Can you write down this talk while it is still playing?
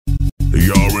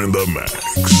You're in the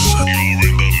mix.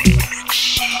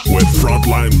 With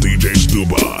Frontline DJs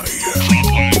Dubai.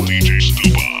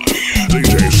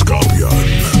 DJ Scorpion.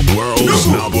 World's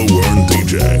number one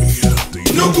DJ.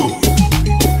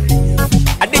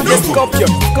 I think the Scorpion.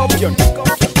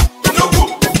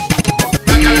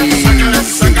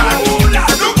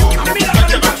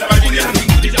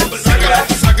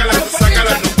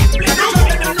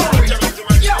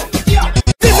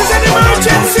 This is an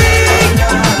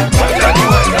emergency.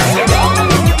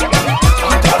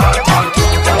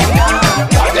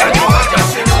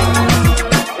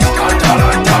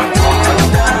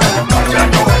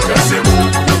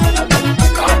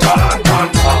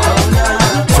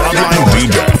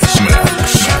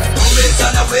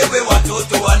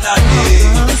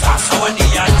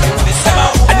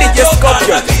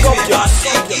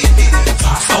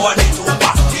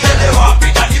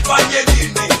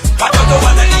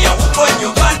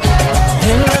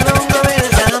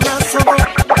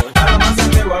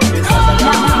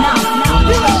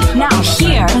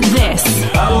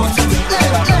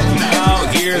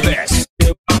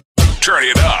 Turn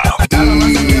it up.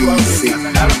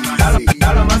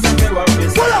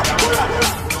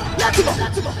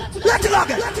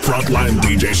 Frontline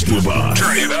DJs Dubai.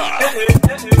 Turn it up.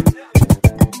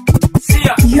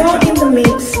 You're in the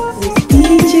mix with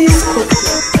DJ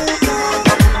Scorpion.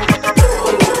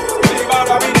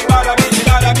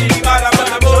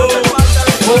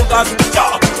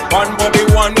 One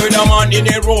Bobi Wine with a man in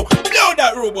a row. Blow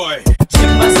that row, boy.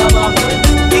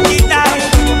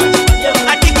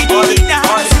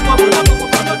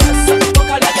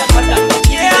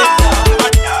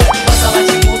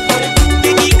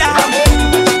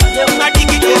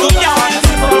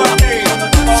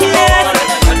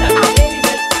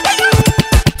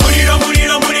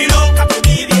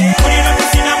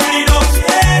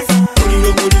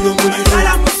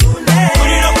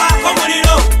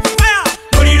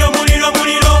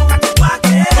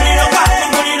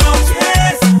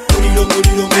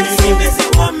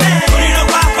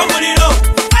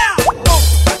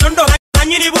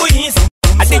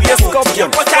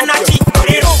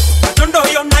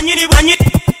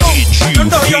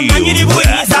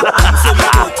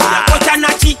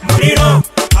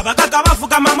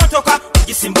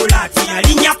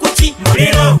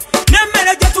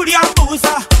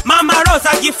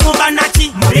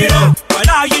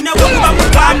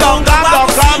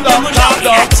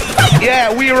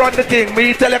 Yeah, we run the thing.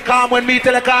 Me tell you calm, when me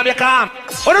tell you calm, you calm.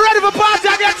 Are you ready for party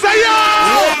again? Say yo!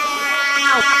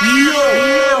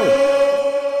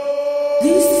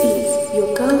 This is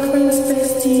your girlfriend's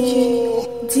best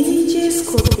DJ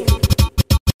Scorpion.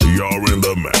 You're in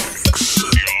the mix.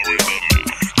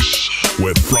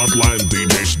 With Frontline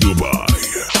DJs Dubai.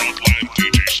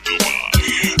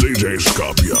 DJ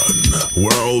Scorpion.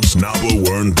 World's number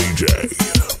one DJ.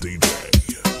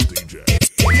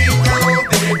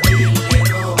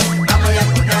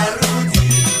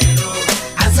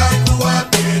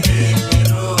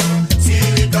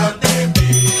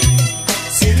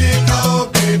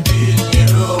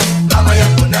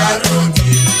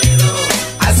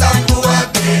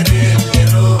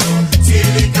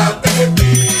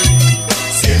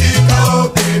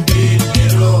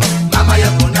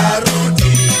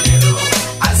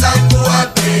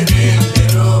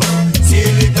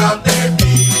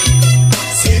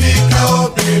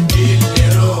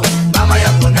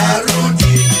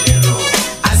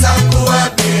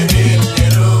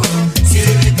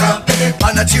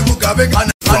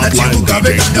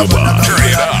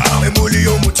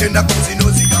 Emulio muchenda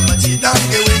kuzinozi kama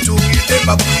chidange wetu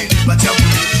kitemba kulile bachabuli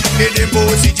Kede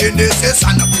mbozi jendese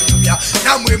sana kutumia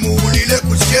Namwe muulile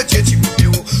kucheche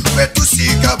chikupeo Wetu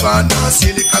sika bana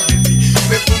silika bibi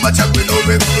Weku machakwe no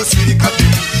wekulo silika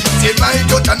bibi Sema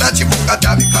idota na chibuka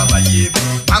tabi kaba yebe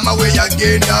Mama we ya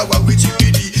genda wa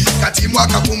wichibidi Kati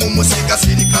mwaka kumusika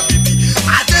silika bibi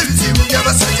Adeli zimu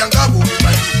gyaba sajangabu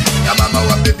wibadi Ya mama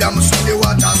wa bebe ya musude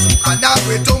watasuka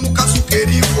Nawe tomu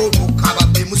kasukeri fomu Kaba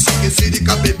be musike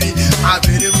silika bibi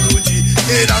Avere vruji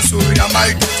Era suira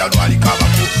maitu chanwari kaba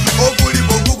ku Oguli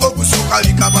bongugo kusuka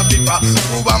likaba pipa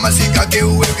Uba masika ke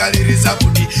uwe galeriza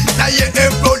budi Na ye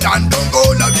emplo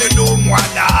landongo la viendo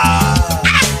mwana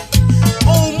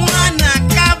Oh mwana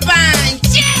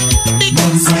kabanje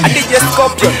I think it's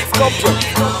Scorpion.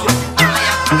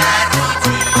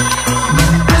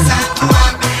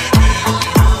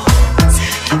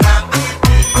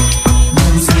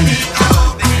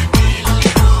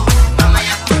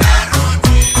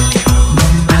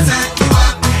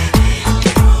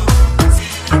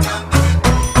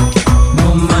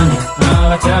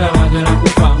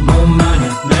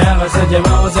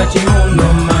 Jamaa za chimundo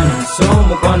mana so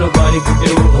mukwano bali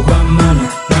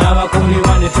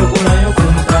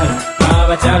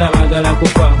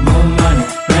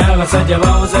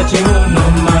bawoza kimu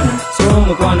nomana so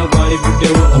omukwano gwali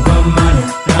buddewo ogwammana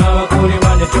n'abakuli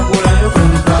bane tukulayo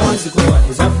kumpa wanzikuwa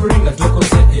ezafuringa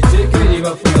tokose etteeka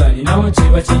eribafuga alinawo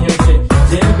kiba kinyokye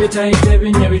gyempetayita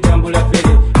ebinnya bitambula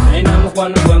pere naye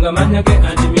namukwano gwanga mannake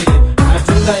antimire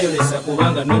atundayolesa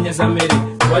kubanga nonyeza mmere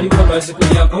waliwo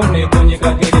bazikulyako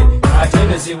nekonyekakere ate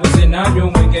ne zibuze nabyo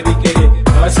omwenge bikere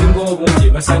abasinga obungi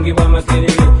basangibwa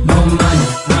makerere nomani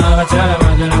n'abakyala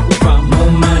bagala kufa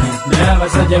mumani naye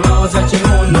abasajja bawoza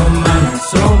kimu nomani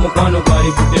so omukwano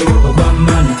gwali buddewo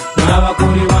ogwammani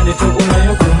n'abakuli bane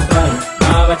tugulayo kumpala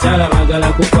n'abakyala bagala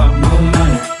kufa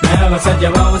mumani naye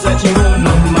abasajja bawoza kimu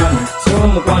nomani so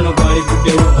omukwano gwali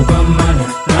buddewo ogwammani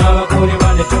n'abakuli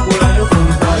bane tugulayo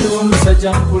kumpala waliwo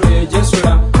omusajja mukulu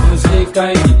ejesula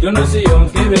muzeekairi donozi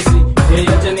yonkebesi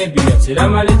eyajja nebira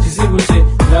kiramala ekizibu kye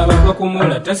ng'abava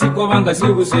kumula tasikoba nga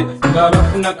zibuse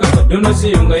ng'abafuna kaka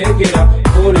donoziyo nga yegera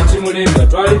kola ekimulenga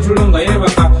twali tulo nga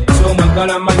yebaka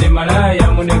somwagalama ne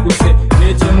malaya muneguse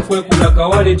n'ekyemukwekula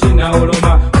kawale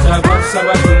kinaoloma kyava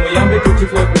tusaba tumuyambe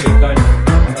tukikwekule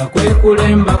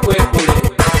mbakwekule mbakwekule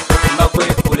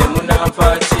mbakwekule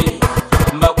munanfaaki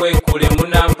mbakwekule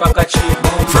munampakaki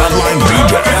Frontline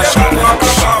DJs.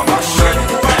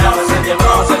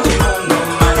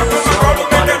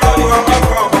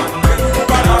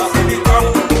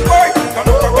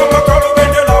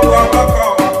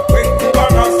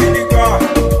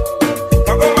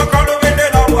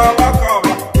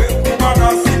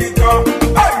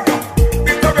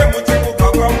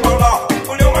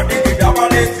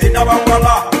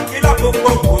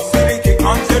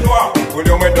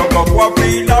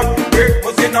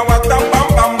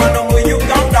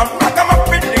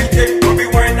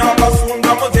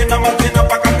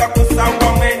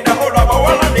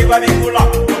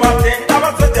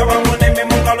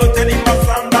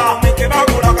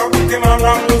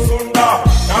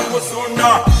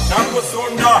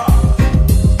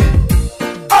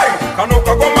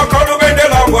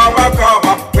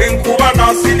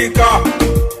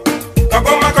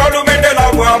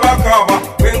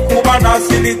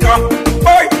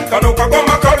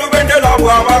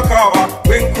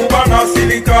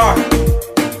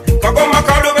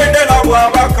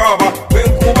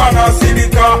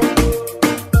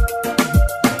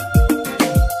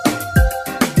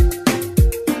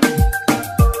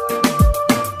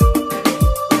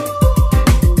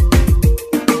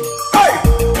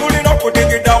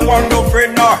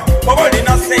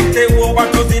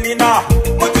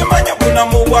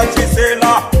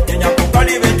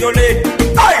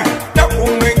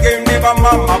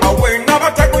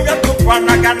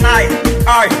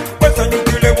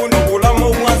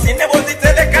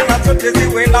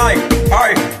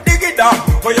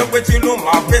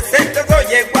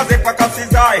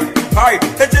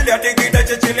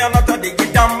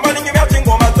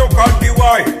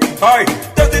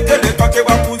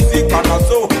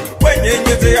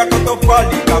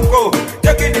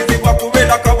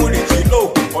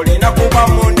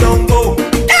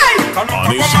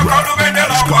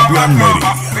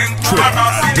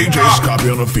 DJ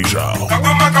Scorpion Official.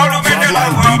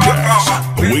 Frontline DJs.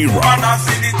 We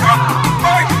rock.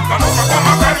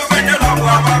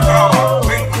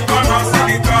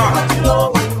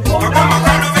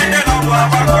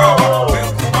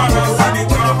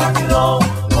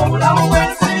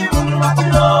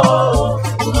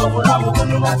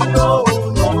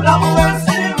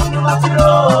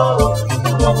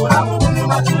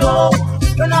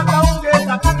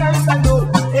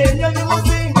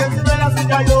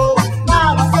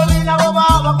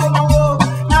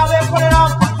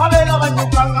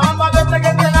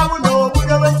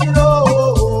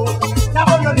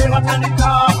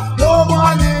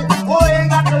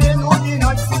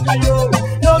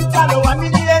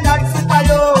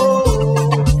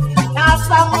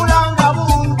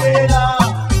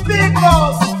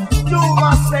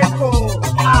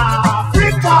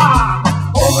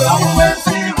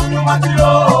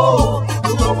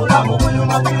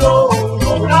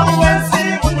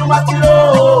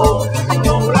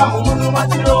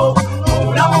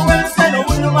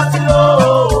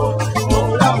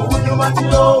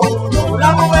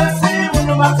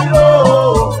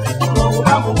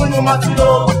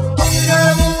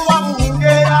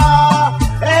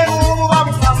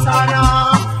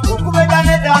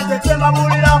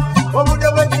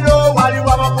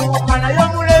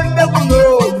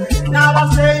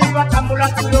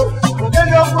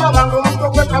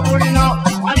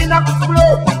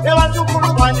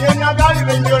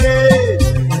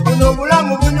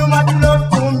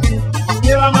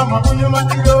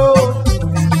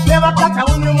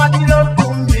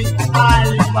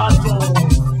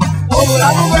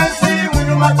 Obulamu bwensi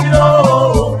bunyuma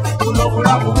kiro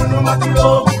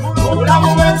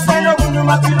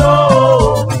matilo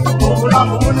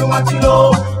obulamu bunu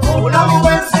matilo obulamu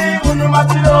bwensi bunu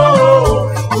matilo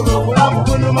obulamu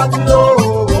bunu matilo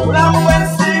obulamu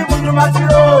bwensi bunu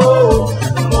matilo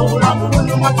obulamu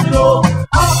bunu matilo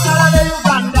abakala be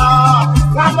Uganda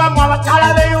gamba mwabakala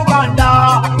be Uganda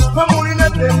mwemulina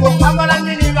tembo kwambala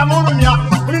nyini nga mulumya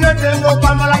mulina tembo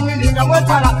kwambala nyini nga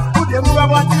mwetala kude muba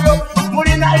bwatiro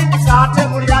mulina ibisate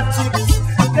muli actives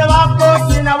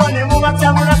tebakosi nabo ne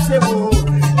mubakyamula sebo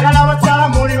dala bakyala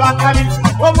muli bakabi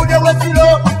obude bwekiro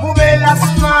mubeera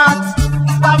smart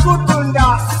bakutunda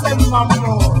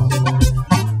semamuno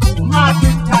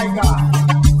Martin Tiger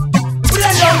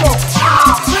Bulendongo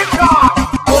Africa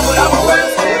obulamu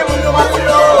bwensi bunu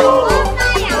matiro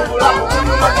obulamu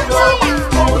bunu matiro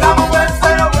obulamu bwensi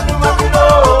bunu matiro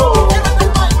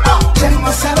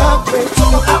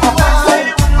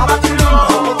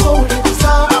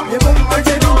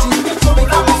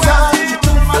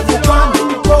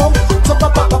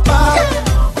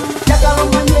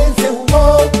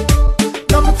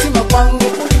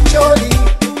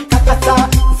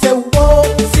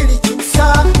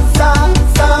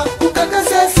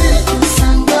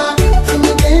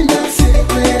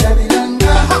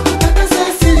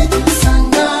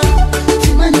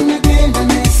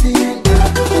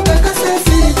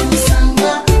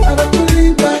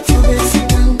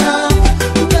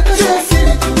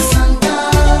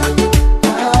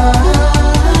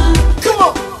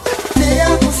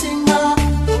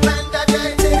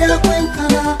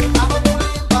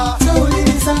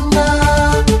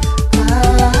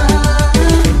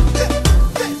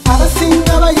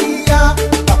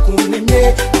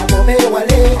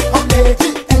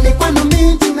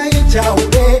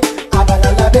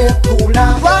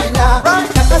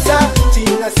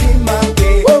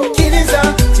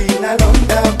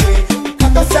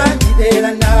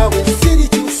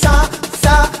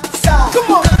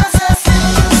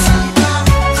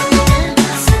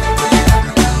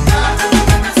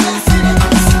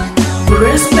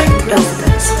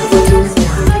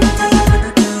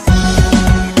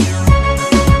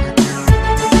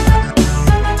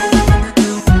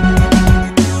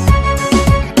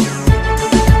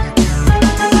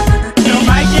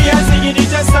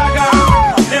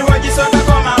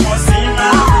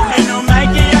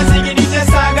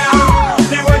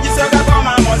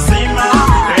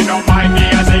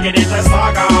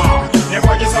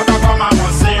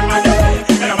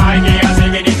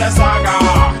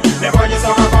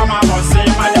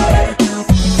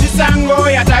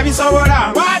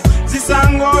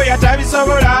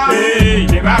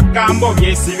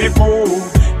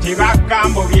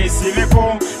Tebakambo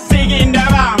byesibeko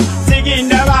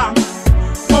sigindaba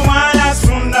omwana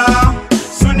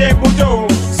sunde buto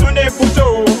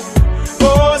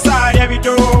osalya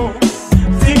bito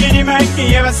sigiri maiki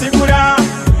yebasigula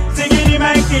sigiri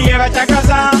maiki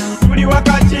yebachakaza tuli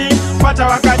wakati kwata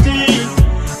wakati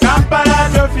Kampala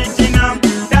tofitina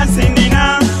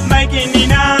dansindina maiki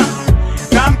nina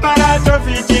Kampala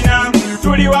tofitina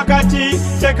tuli wakati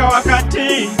teka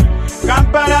wakati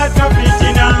Kampala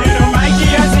tofitina eno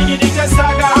maiki ya sigidite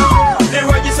saga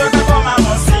newo jisoka koma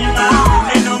mosima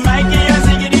eno maiki ya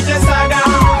sigidite saga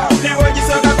newo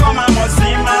jisoka koma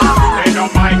mosima eno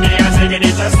maiki ya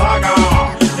sigidite saga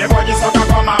newo jisoka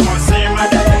koma mosima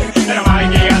eno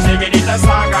maiki ya sigidite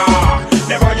saga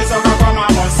newo jisoka koma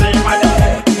mosima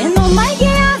eno maiki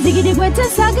ya sigidite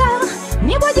saga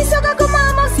newo jisoka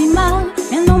koma mosima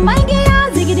eno maiki ya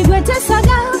sigidite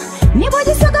saga newo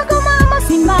jisoka koma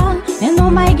mosima eno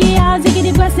maiki ya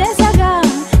sigidite saga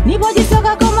newo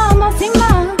jisoka koma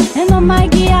mosima eno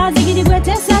maiki ya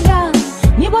sigidite saga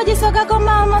newo jisoka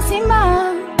koma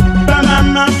mosima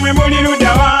bamama mwe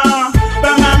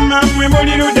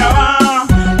muli ludawa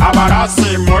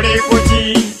abarasi muli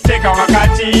kuti teka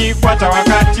wakati kwata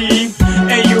wakati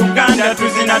Uganda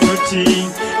tuzina tuti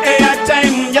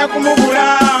airtime nja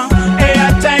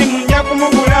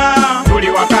kumugula tuli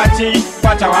wakati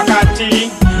kwata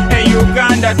wakati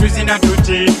Uganda tuzina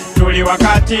tuti tuli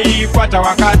wakati kwata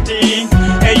wakati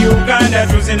Uganda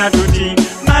tuzina tuti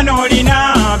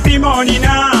manolina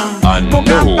bimonina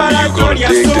Mukampala tolya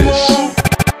sumu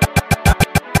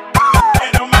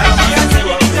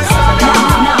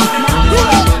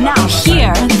Now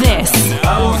hear this.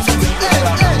 Now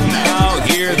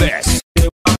hear this.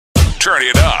 Turn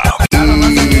it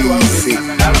up.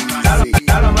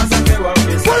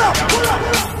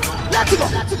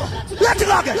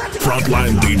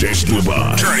 Frontline DJ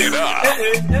Stuba. Turn it up.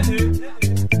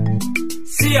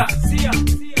 See ya.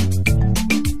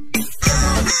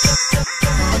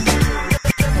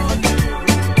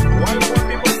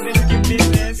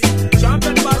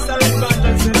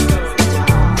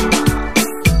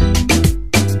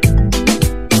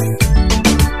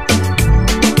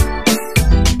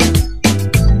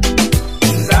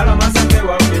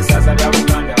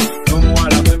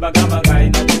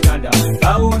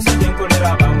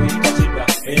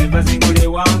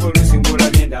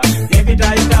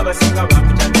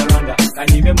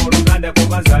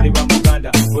 bazalibwa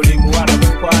muganda buli muwala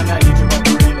mukwana yitibwa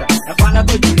kulenda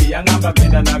nafanako juli yangamba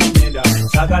genda nabigenda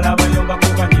sagala abayomba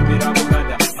kubanyimbira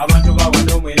muganda abantu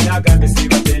bawanda omwenya agambe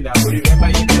sibatenda buli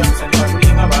lwembayingira musanyuka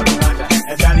kulinga baluganda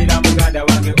yatanira muganda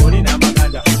wange olina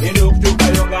amaganda enda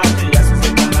okutuukayo nga ate yasuze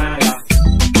nalaya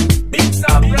big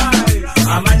surprise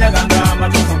amanya ganga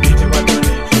amatufu gitibwa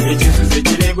tone ekisuze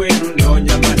kiregwa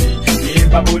erunoonya mani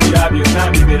yempabulira byonna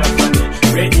bibera fani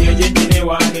rediyo gyennyini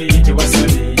wange yitibwa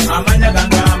soni amanya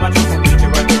ganga amatufu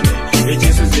gitibwa tone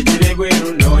ekisuze kiregwa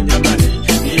erunoonya mani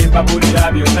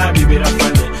yempabulira byonna bibera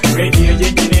fani rediyo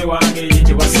gyennyini wange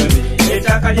yitibwa soni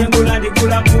ettaka lyengula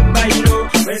ndigula mu mmayiro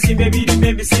ensimba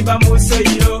ebirime bisimba mu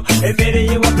soyiro emmere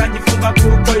yewaka ngifumba ku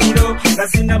koyiro nga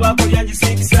sinaba kulya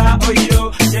ngisikisa oyiro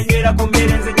nyenywera ku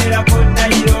mmere nzenyerako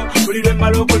nayiro buli lwe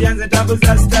mmala okulya nze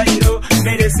ntambuza sitayiro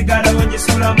mmere esigalawo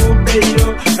ngisula mu bbeyiro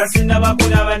nga sinaba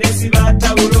kunaba nesiba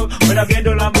tawulo bwe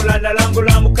nagenda olambula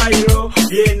nalambula mu kayiro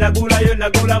bye nagulayo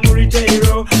nagula mu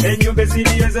ritairo ennyumba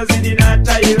eziriyo ezo zirina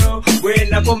tayiro bwe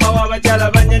nakomawo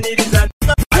abakyala banyaniriza.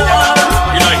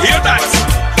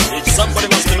 Somebody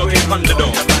must be looking on the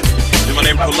door. My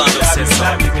name Olando says so.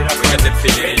 We got the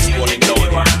feeling it's rolling down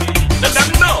here. Let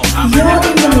them know. You're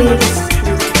in the mix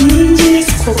with DJ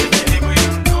Scoop.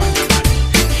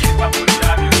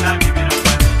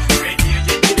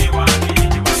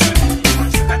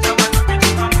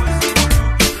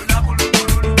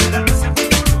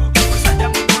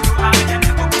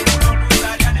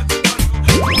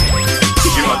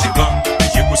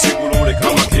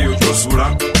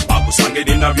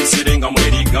 Nabisirenga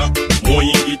mweriga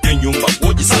moyingite nyumba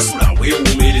ogisasula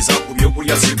weewumereza ku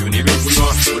byokulya sibyo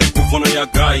nebyokunywa oli kuvono ya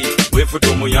gayi wefuta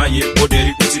omuyaye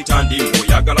boderi kusitandi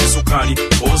oyagala sukali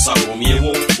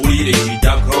osakomyewo ulire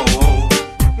kidako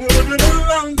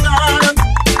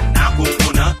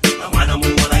nakufuna amwana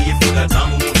muwala yefuga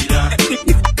tamumulira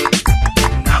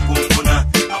nakufuna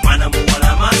amwana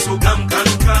muwala maaso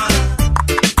gamkanuka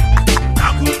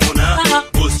nakufuna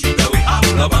ositawe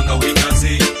akulabanga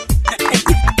wenyaze.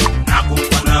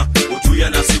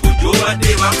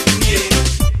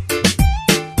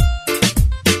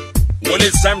 When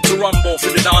it's time to rumble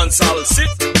for the dance, I'll sit.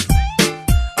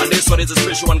 And this one is a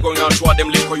special one going out to all them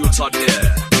liquor youths out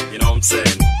there. You know what I'm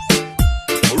saying?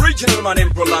 Original man in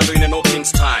Olando in an opening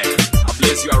style. I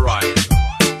bless you alright.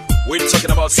 We're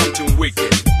talking about something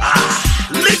wicked.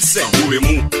 Listen.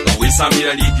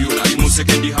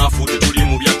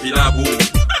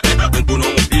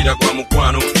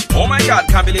 Oh my God,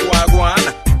 can't believe what I go on.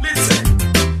 Listen.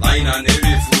 Laina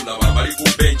nerefula babali ku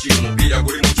benchi mupira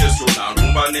kuli muchezo na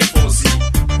rumba nefosi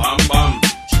bam bam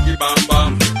chiki bam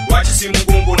bam wachi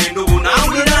simugungu nendubu na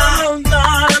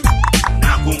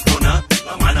nakumpona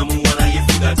amana muwala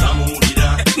yefuga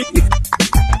tamulira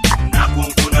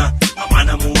nakumpona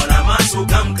amana muwala maso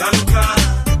gamkanuka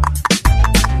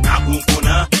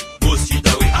nakumpona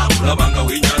ositawe akulabanga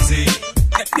wenyaze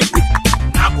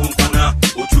nakumpona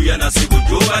otuya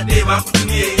nasikujoba deba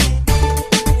kutumie.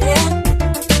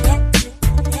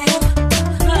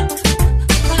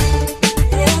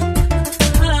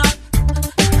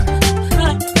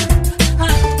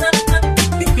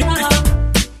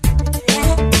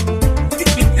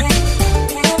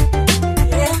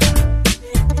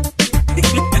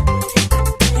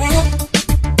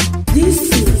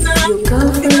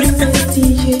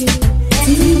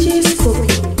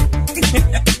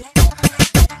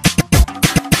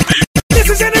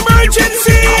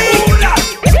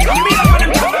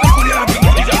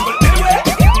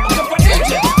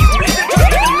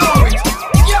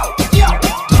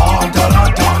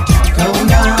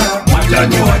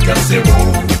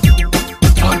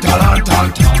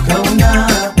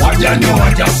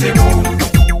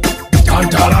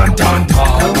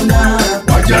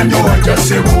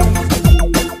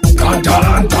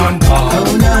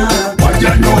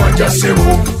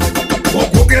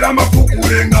 Okugera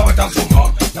amafukule nga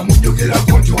batasoma namujjukira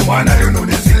konti omwana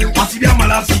yononese asibya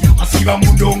amalasi asiba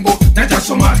mu ndongo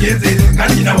natasoma ageze nga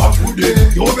nyina wafudde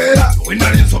yobeera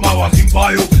wenali nsoma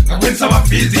wazimpaayo nga gwensaba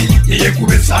fiizi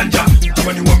yeyekuba essanja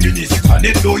kimanyi wa minisita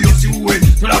nedda oyo siwuwe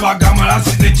tolabaga amalasi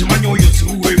nekimanyi oyo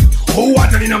siwuwe owo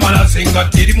atalina malasi nga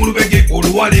teri mu lubege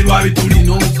oluwale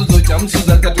lwabitulina omusuzo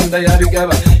kyamusuza katonda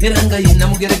yabigaba era nga yenna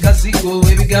mugereka sigo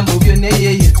ebigambo byonna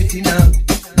eyeye fitina.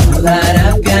 That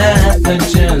I've got the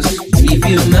chance to give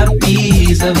you my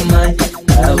peace of mind.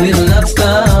 I will not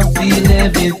stop till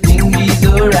everything is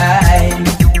alright.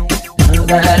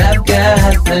 That I've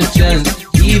got the chance to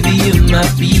give you my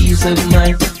peace of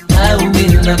mind. I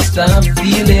will not stop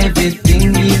till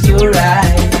everything is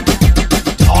alright.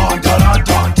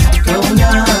 Go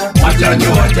now,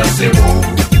 wajanyo wajasebo.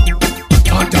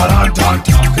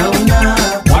 Go now.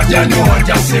 Wajanyo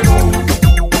wajasebo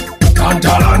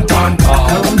Tantalantanta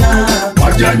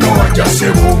Wajanyo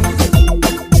wajasebo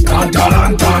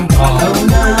Tantalantanta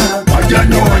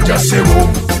Wajanyo wajasebo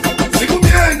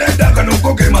Sikumiende daga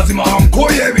nukoge mazima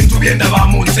Nkoye bintu bienda ba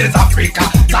Moses Africa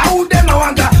Saude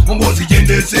mawanga Mbozi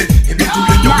jendese Ebintu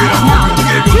bienjogera Mbozi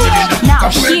jendese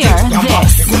Kafuete tukamba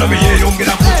Ekonomi ye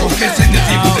yongera kuchokese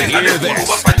Nezibuze ngane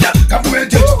kuru wafanya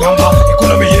Kafuete tukamba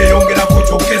Ekonomi ye yongera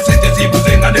kuchokese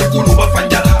Nezibuze ngane kuru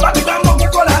wafanya Matugamba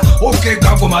kukola Oke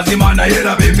kako mazima na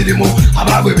yera bemirimu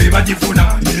Ababwe bebajifuna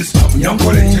Yes,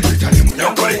 Munyankole Sekretari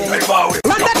Munyankole Kaibawe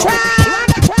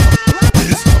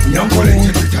Yes, Munyankole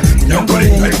Sekretari Munyankole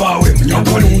Kaibawe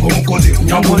Munyankole Omukozi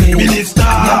Munyankole Minister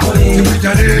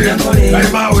Sekretari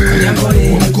Kaibawe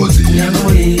Omukozi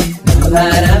Now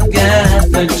that I've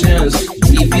got the chance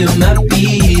to give you my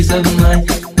peace of mind,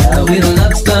 I will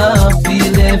not stop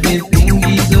till everything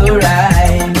is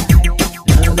alright.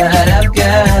 Now that I've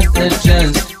got the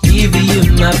chance to give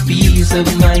you my peace of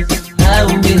mind, I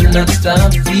will not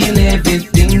stop till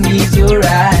everything is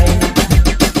alright.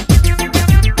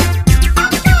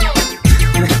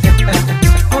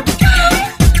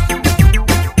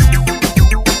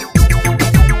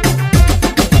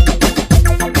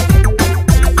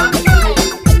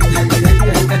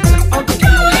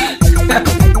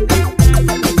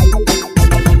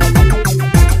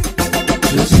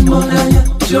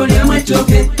 Jolia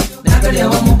mwetoke, nagalia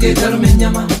wamuge karume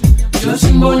nyama.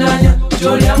 Josimbonanya,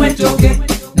 Jolia mwetoke,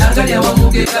 nagalia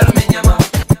wamuge karume nyama.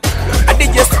 I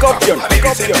DJ Scorpion,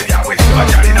 Scorpion.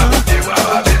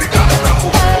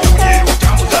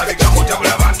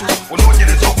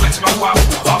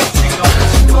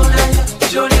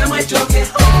 Jolia mwetoke,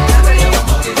 nagalia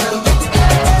wamuge karume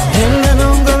nyama. Henga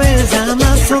nongoweza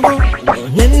masogo,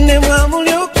 nene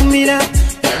mwamulio kumira,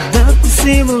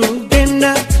 nakusimu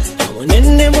ugenda.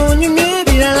 Nene monyumye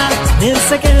birala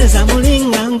Nensekeleza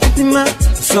mulinga nkupima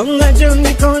Songa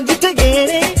jondiko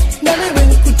jitegere Nanewe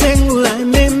nkutengula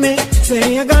meme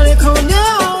Seyagale konya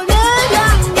one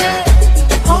yange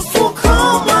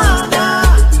Ofuko mwana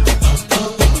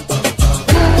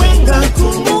Mwenga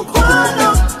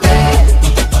kumukwano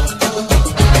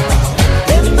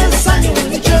Emesani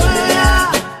unichoya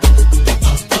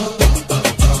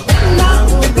Na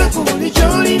ubeku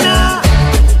unicholina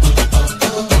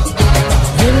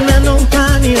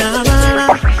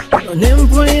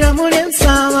Nempulira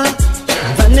muliensama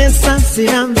Vanessa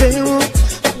sirambewo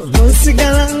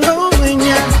Musigala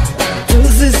ngomenya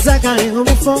Tuzisakale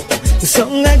obufo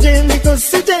Songa jendiko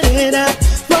siterera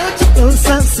Watu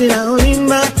onsasira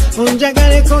olimba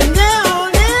Onjagale konyeo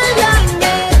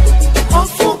neyange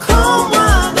Ofuko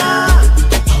mwana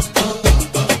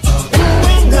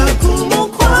Mwenga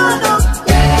kumukwano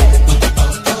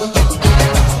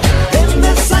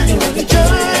Emesani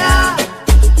wakichoya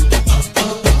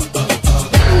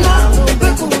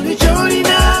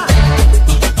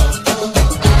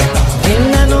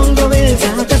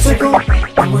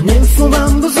Nenfuba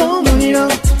mbuzo omuliro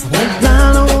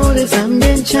Wadalowoleza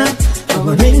mbencha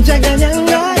Obanenjaganya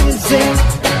ize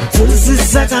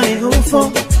Tuzisakale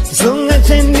obufo Songa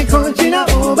kyendiko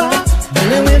kiraoba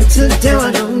Newetudde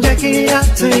wano njakirira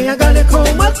Teyagaleko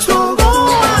mwatugo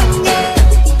wange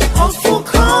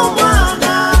Ofuko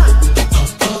mwana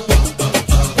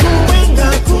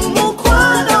Mwenga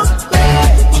kumukwano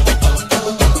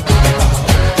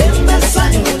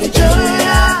Embesani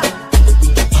ulichoya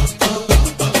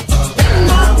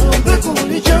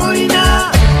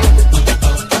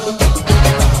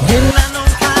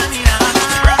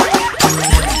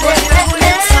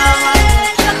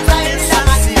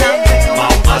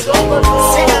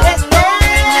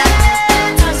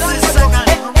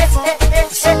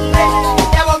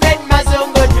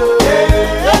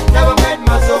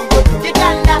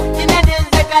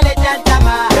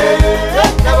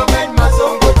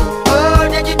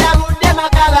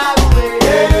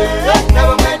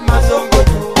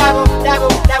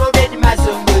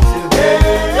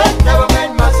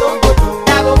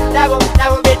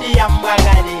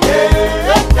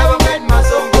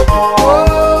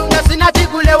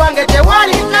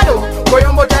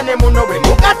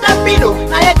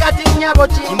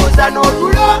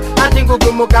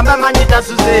Mukamba manita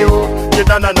suzeo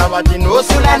Jetana na wati no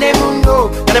sula ne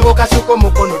mundo Kane boka suko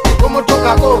mukono tiko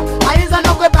mutukako Aiza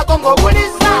no kwepa kongo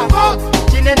bulisako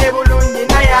Chinene bulunyi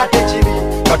na ya techibi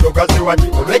Katoka siwati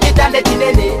ulwejitande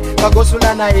chinene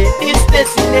Kagosula na ye iste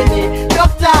sinene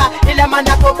Dokta ila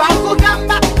manako banku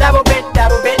gamba Dabo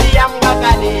bedi ya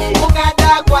mwakale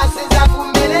Mukada kwa seza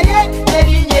kumbeleye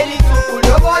Nyeri nyeri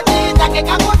tukuloboti Take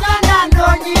kakutana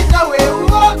ndonyizo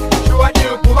weuo Shuwa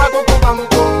diu kuba kukuba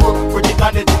mukongo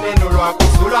Kujitande chinene lwa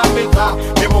kusula mbeta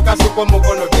Nebukasuko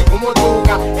mukono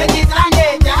tekumutuka Ekitranye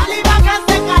jali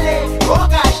bakasekale Oh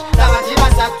gosh, labajiba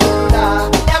satula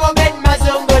Never met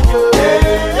mazongo tu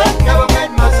Never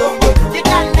met mazongo tu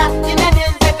Jikanda,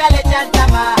 jinenenze kale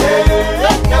jantama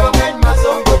Never met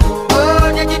mazongo tu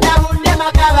Oh, nekitabu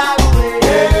demakababu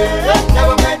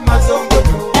Never met mazongo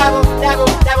tu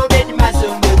Never met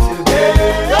mazongo tu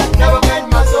Never met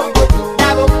mazongo tu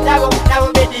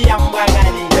Never met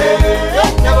yambagani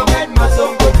Never met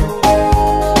mazongo tu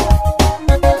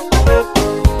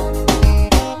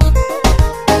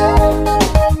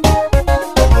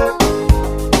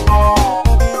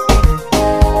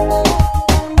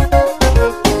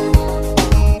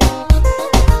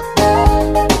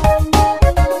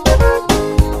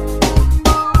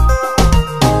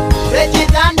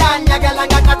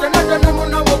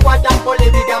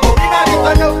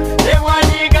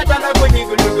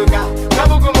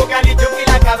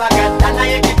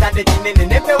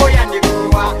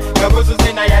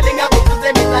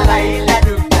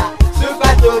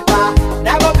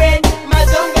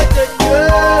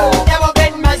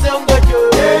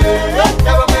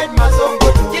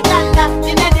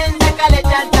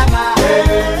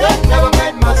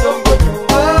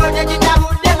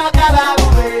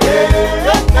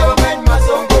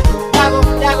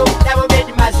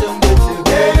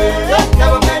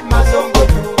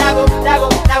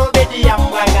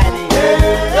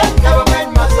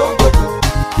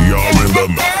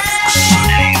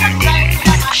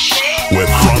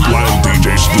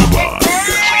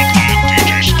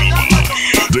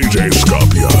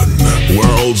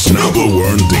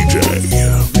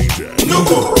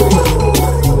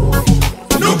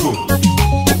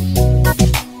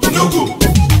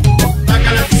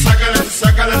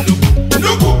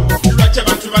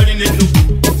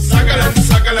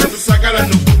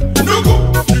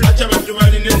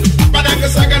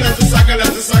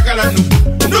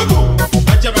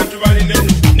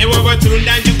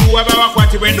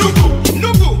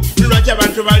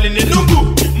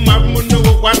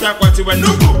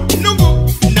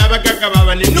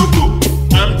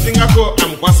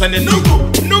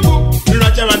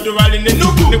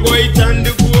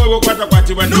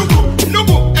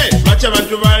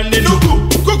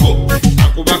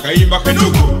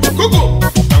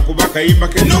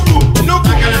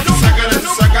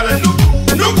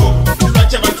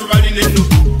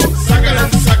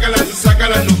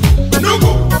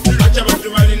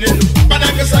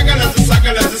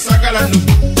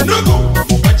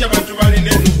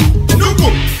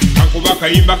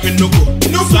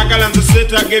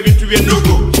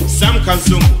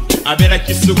abera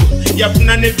kisugu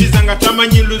yafuna neviza nga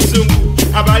tamanyi luzungu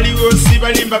abaliwo si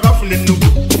balimba bafune nugu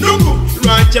nugu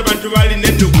lwaki abantu balina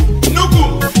ennugu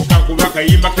nugu kakuba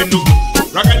kayimba k'ennugu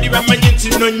Ragga Dee bamanyi nti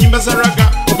no nnyimba za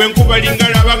raga bwe nkuba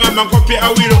lingala abagamba nkope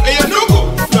awiro eyo nugu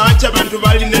lwaki abantu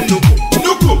balina ennugu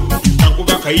nugu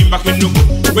kakuba kayimba k'ennugu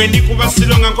bwe ndikuba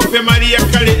siro nga nkope Maria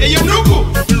kale eyo nugu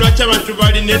lwaki abantu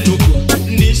balina ennugu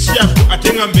nishafu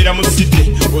ate nga mbeera mu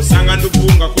site osanga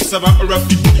ndugu nga kusaba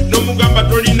olwafiti n'omugamba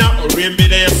tolina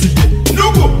olw'embeera ya site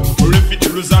nugu olw'efiti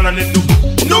luzaala n'ennugu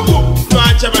nugu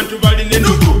lwaki abantu balina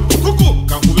ennugu kuku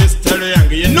kakuba esitalo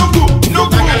yange ye nugu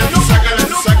nugu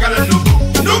sagala nugu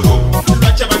nugu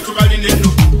lwaki abantu balina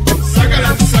ennugu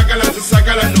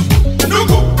sagala nugu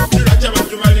nugu lwaki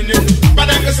abantu balina ennugu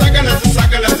badange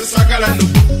sagala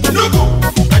nugu nugu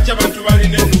lwaki abantu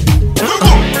balina ennugu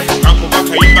nugu kakuba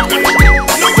kayimba k'ennugu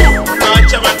nugu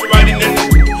lwaki abantu balina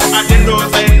ennugu ate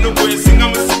ndowooza ennugu esinga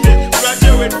mu site lwaki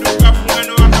ewedduka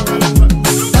fungano wakabalasa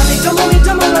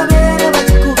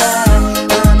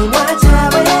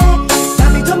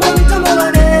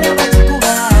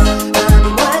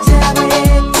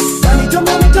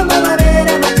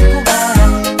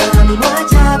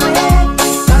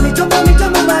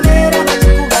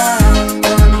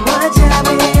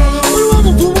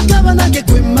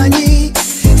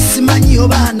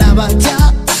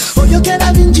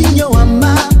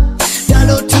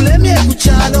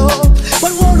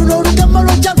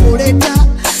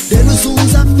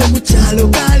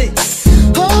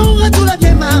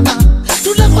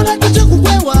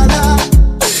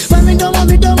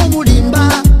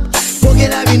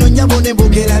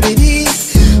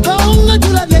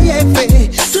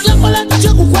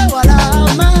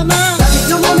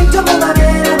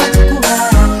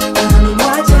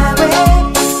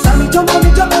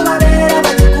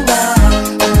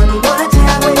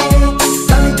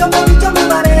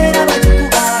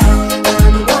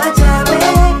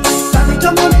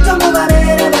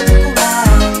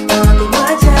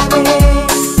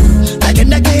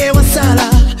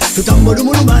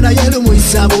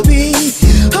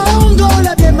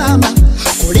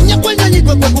simanyi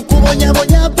gwe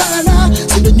kukubonyabonya bana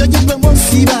sindonyonyi gwe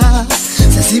monsiba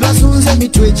sesibasunze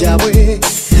mitwe gyabwe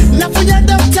nafunya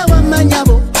dokita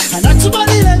wamanyabo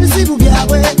anatubalira ebizibu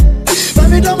byabwe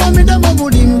bamidomo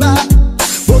mulimba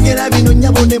bogera bino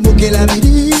nyabo ne bogera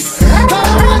biri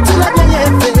awatulabye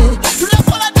yefe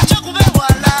tunakola tucha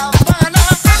kubewala bana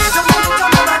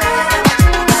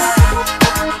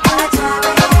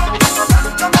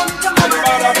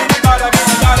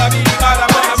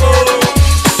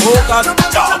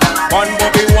One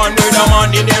Bobi Wine with a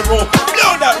man in a row.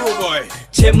 Blow that row, boy.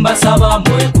 Chemba saba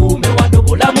mwekume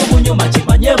wadobula mubunyuma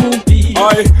chimanye bumpi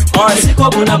Siko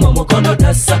bulamu mukono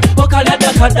tasa Okalya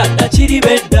dakadada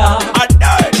chiribeda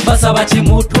Basaba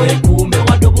chimutwe kume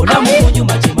wadobula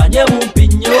mubunyuma chimanye bumpi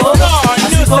nyo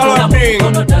Siko bulamu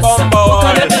mukono tasa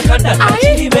Okalya dakadada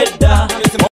chiribeda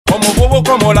Omububu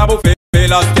komolabu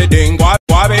fela stedengwa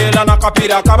Wabela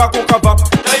nakapira kaba kukaba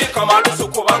Naika malusu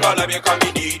kubangala beka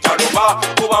mini taluba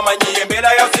Kuba manyi mbela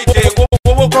ya site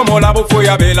Komola bufu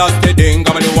ya bela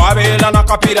stedenga Mani wabela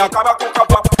nakapira kaba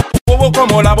kukaba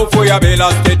Komola bufu ya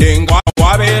bela stedenga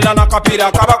Wabela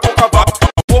nakapira kaba kukaba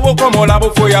Komola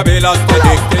bufu ya bela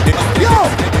stedenga Yo!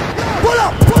 Pull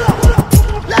up!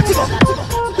 Let it go!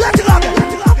 Let it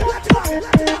go!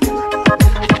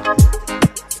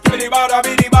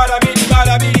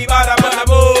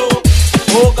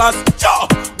 Focus,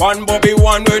 one Bobi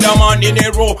Wine with a man in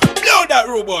a row. Blow that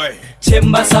row, boy.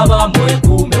 Chemba saba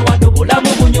mwekume wadobula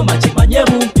mubunyuma chimanye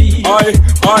bumpi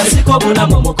Siko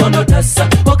bulamu mukono tasa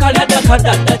Okalya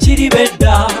dakadada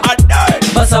chiribeda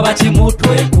Basaba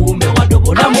chimutwe kume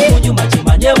wadobula mubunyuma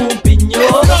chimanye bumpi nyo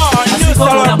Siko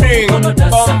bulamu mukono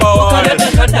tasa Okalya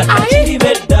dakadada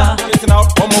chiribeda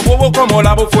Omububu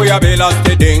komola bufu ya bela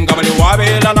stedenga Mani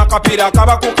wabela nakapira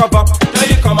kaba kukaba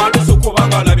Naika malusu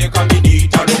kubangala beka mini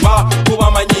taluba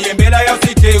Kuba manyi mbela ya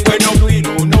site kwe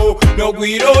no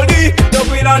gwiroli no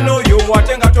gwira no you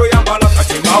watenga to yambala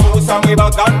katima busamwe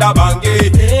baganda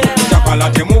bange Chakala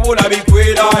temubula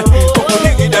bikwera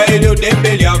Okudigida elio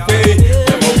dembeli afe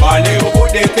Mubale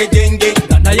obudeke jenge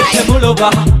Gana yeke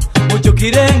muloba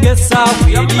Mujukirenge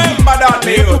sawiri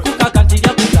Mekukuka kanti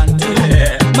ya kukanti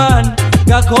Man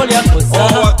Gakolya kosa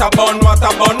Oh what a bun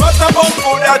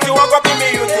Good that you are gonna be me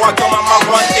You to what your mama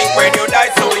one thing when you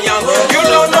die so young You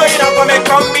don't know you're not gonna make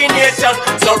combination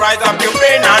So rise up your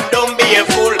brain and don't be a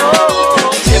fool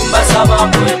Chemba saba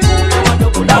mwekume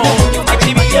wadobula mubunyuma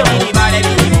chimanye bumpi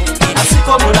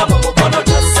Asiko bulamu mukono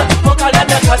tasa Okalya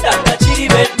dakadada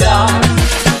chiribeda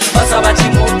Basaba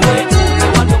chimutwe kume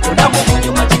wadobula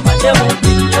mubunyuma chimanye bumpi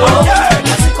nyo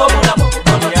Asiko bulamu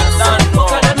mukono tasa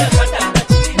Okalya dakadada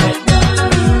chiribeda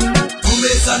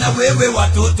Umesana wewe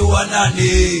watoto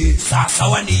wanane Sasa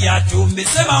waniacha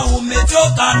umesema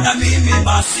umechoka na mimi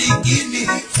masikini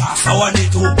Sasa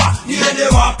wanitupa niende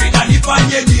wapi na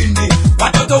nifanye nini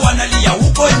Watoto wanalia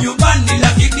huko nyumbani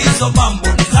lakini hizo mambo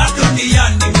ni za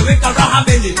duniani Weweka raha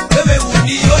mbele wewe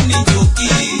unioni njoki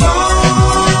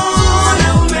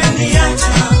Mbona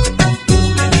umeniacha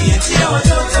Umeniachia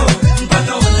watoto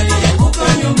mpaka wanalia huko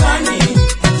nyumbani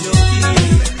njoki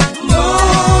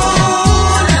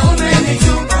Mbona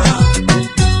umenitupa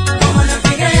Kama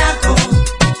nafiga yako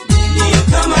Ndiyo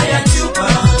kama ya chupa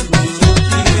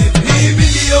Mimi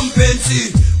ndiyo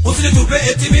mpenzi Usinitupe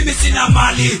eti mimi sina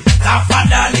mali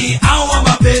Tafadhali hawa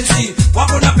mapenzi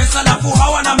Wako na pesa lafu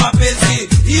hawa na mapenzi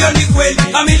Hiyo ni kweli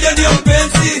Kamilio ndiyo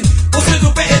mpenzi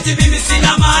Usinitupe eti mimi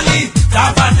sina mali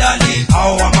Tafadhali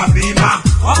hawa mabima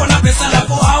Wako na pesa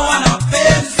lafu hawa na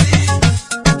mapenzi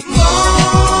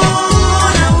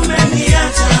Mbona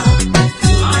umeniacha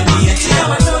Umeniachia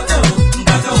watoto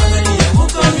mpaka wanalia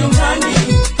huko nyumbani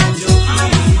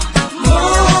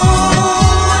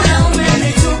Mbona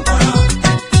umenitupa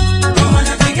Kama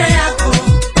nafiga yako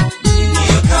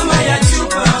Ndiyo kama ya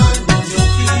chupa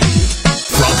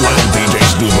Frontline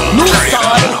DJs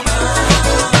Dubai.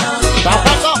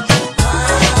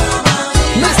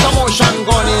 Mr. Motion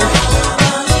Gunny,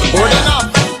 hold it up.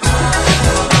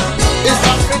 It's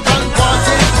African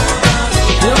party.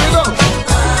 Here we go.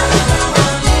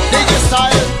 DJ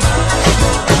style.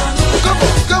 Come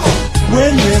on.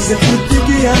 Wenyeze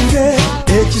kutigi yange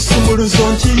ekisumuluzo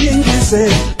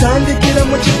nkiyingize tandikira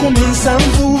mu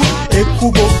 17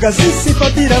 ekkubo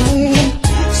gazisifatiramu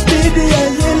spidi ya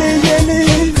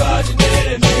yeleyele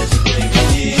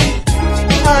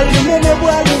alinene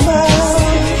bwaluma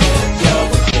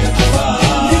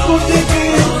ndikutigi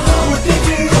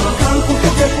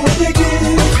kankutuke kutigi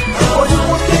oli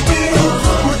kutigi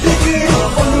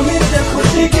olumite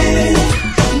kutigi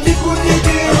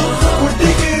ndikutigi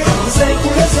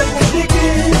sekulese kutigi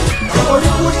oli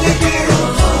kutigi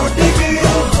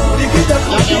digita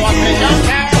kutigi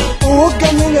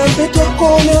oganira mpete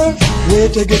kona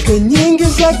wetegeke nyingi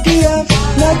za gia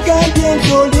nagambye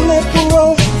nzoline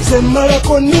kuro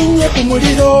zemalako ninye ku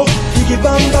muliro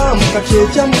igibamba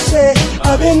mukakyeja muse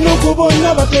abennugu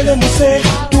bonna batelemuse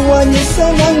tuwanyise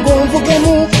nango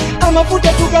nvugemu amafuta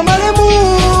tugamalemu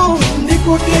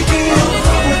ndikutiki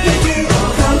kutiki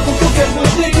kankutuke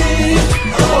kutiki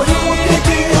oli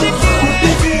kutiki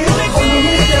kutiki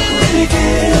olumide kutiki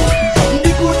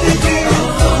ndikutiki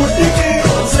kutiki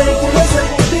senkulese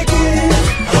kutiki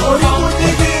oli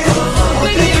kutiki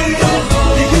kutiki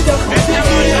digita kutiki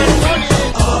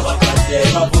abakadde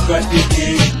bavuga tiki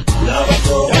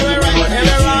labato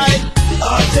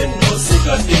ate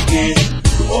nosika tiki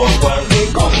okwange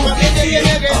kokutiki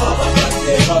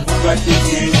abakadde bavuga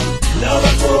tiki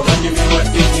labato banyumirwa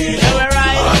tiki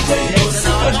ate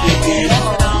nosika tiki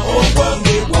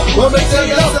okwange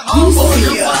kokutiki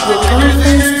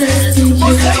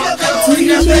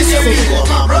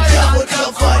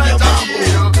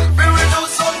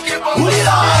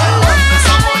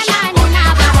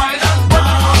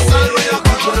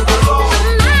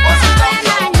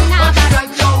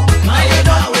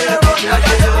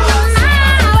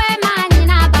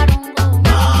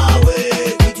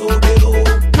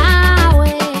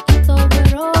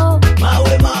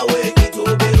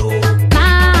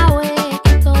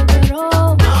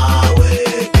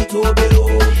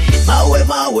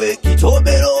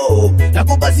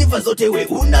zote we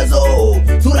unazo,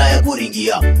 sura ya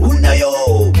kuringia unayo,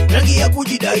 rangi ya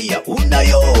kujidaia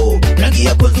unayo, rangi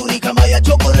yako nzuri kama ya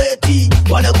chokoleti,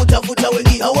 wanakutafuta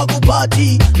wengi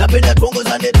hawakupati, napenda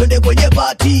tuongozane twende kwenye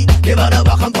pati, nebana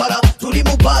bakampala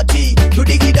tulimupati,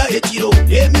 tudigida echiro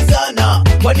yemizana,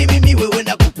 kwani mimi wewe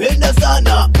nakupenda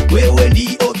sana, wewe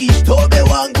ndio kishtobe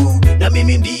wangu, na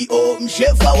mimi ndio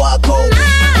mshefa wako.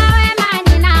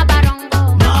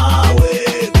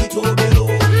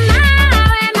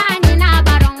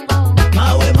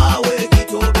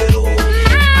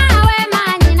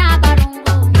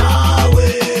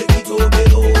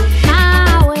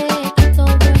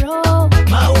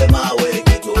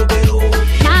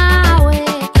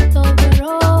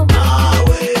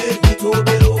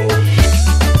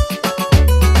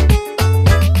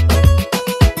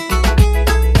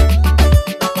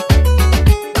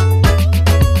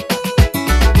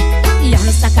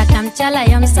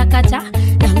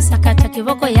 Yamsakata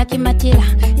kiboko ya kimatila,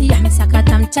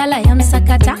 yamsakata mchala,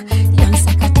 yamsakata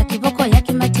kiboko ya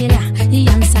kimatila,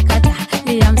 yamsakata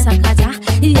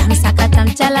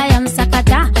mchala,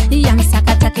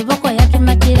 yamsakata kiboko ya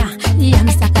kimatila,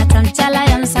 yamsakata mchala,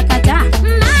 yamsakata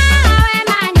mawe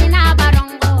mani na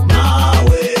barongo,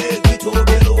 mawe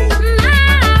kitobero,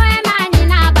 mawe mani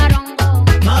na barongo,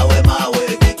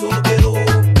 mawe kitobero,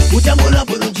 utambula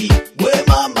bulungi we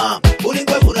mama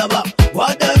ulingwe buraba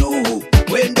wadaruhu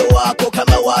wendo wako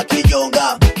kama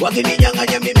wakinyonga,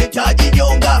 wakininyang'anya mimi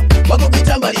tajinyonga, wako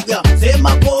kitambaliga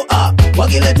sema poa,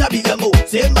 wakileta bigamo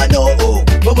sema noo,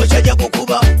 bobo shaja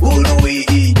kukuba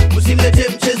uluwi, usilete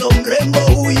mchezo mrembo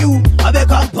huyu, abe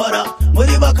Kampala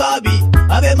muri bakabi,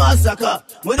 abe Masaka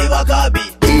muri bakabi,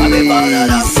 abe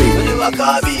Barara muri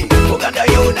bakabi, Uganda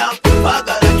yona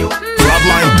bagaranyo.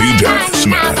 Frontline DJ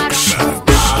Smacks.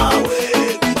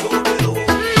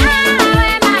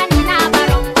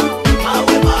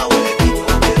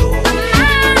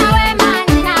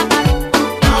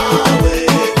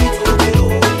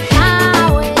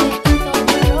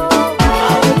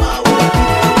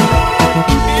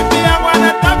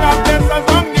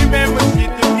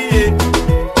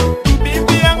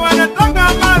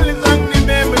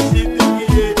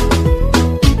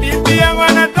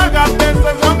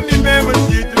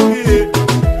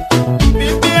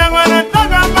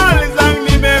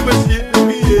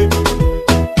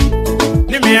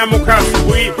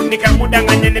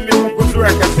 Nikamudanganya nimefukuzwa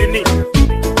kazini,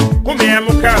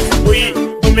 kumeamuka asubuhi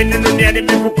umenununia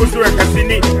nimefukuzwa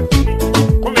kazini,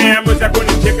 kumeamuza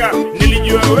kunicheka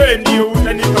nilijua wewe ndio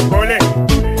utanipa pole,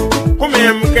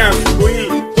 kumeamuka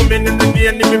asubuhi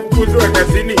umenununia nimefukuzwa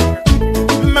kazini,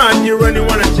 majirani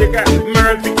wanacheka,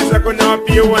 marafiki zako nao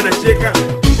pia wanacheka,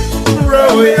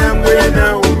 roho yangu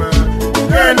inauma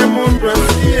kana mtu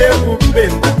asiye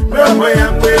kupenda, roho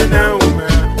yangu inauma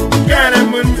kana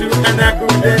mtu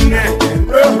anakudanganya,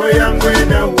 roho yangu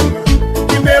inauma,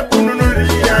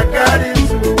 nimekununulia gari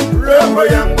nzuri, roho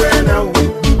yangu inauma,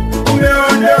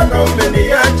 umeondoka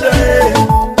umeniacha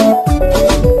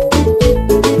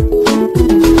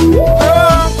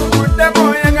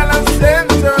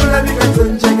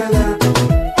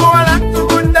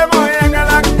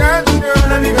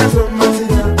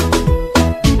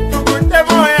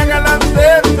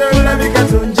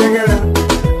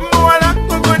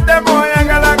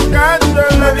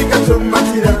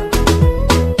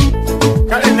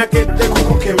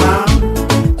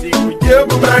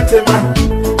bantema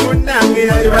munange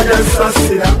yali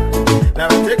bajasasira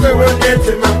nabatekwe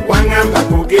bonetema wangamba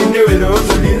kugende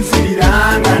welozo linsirira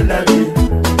nga ndabye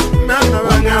mama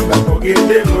wangamba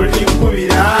kugende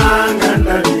mulinkubira nga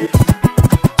ndabye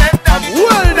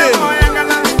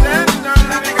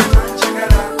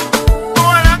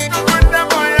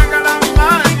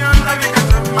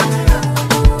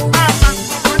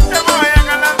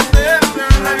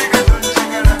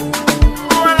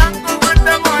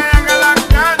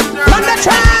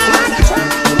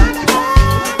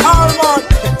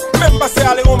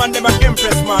Them an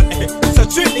impress, man. So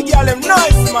treat the girl them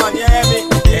nice, man. You hear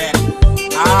me? Yeah.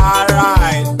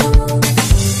 Alright.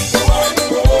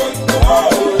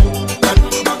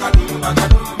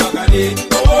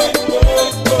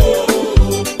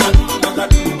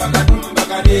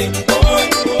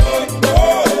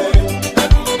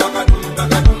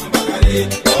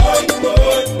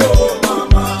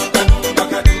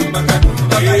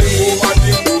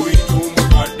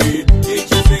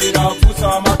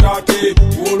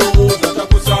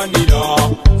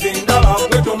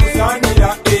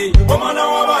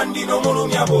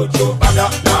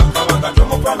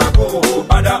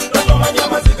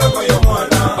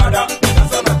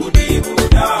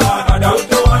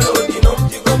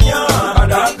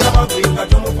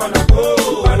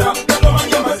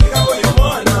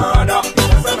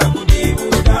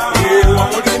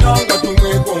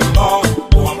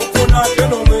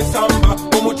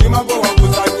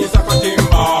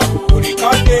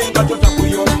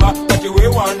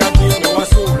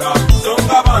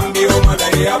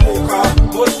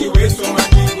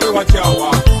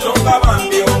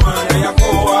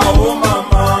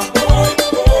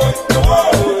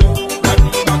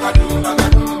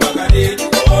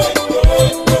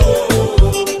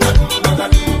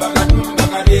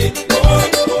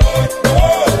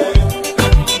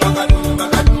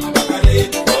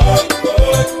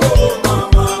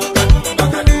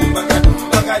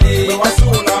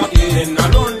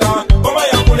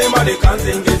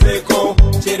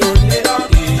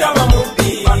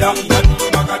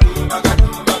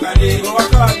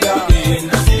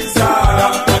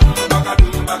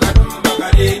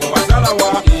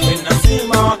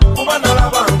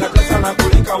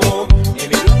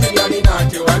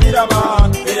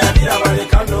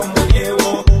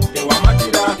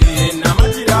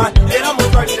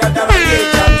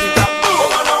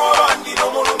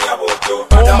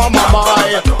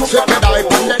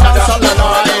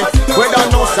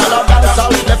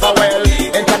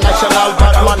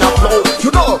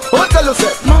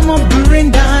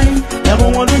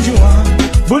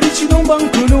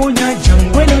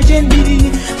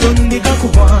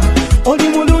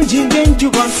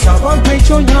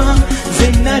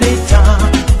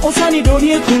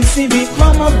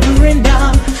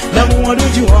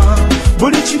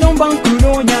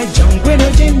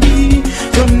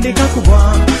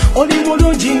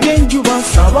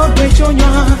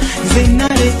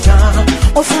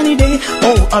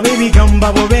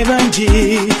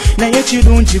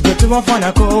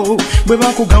 Wafanako bweba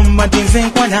kugamba tinze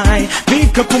nkwanai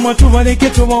bika kuma tubaleke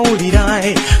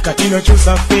tubawulirai katino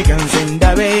chusa fika nze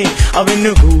ndabe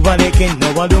abenugu baleke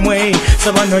nobalumwe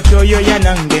sabano choyo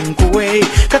yanange nkuwe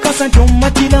kakasa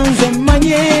ntomatira nze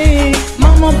mmanye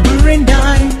mama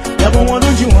Brendai yabo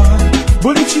walunjiwa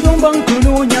buli kiromba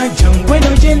nkunoonya jangweno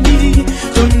gyendi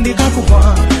tondeka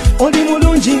kuba oli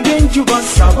mulungi ng'enjuba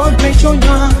saba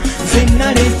gwekyonywa nze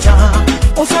naleeta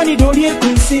osaanidde olye ku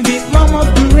nsimbi mama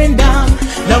Brenda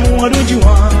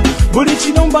namuwalunjiwa buli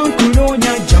kiromba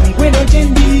nkunoonya jangweno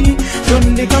gyendi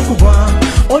tondeka kuba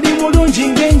oli mulungi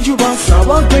ng'enjuba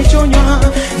saba gwekyonywa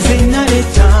nze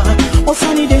naleeta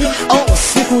osaanidde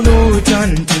sikuluuta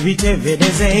nti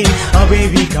biteebereze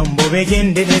ab'ebigambo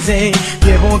begendereze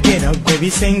byeboogera gwe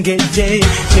bisengejje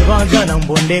kyebaagala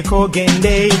mbondeko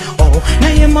gende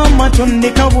naye mama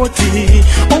tondeka bwoti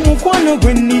omukwano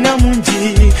gwe nnina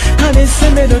mungi kale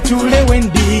essembero tuule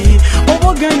wendi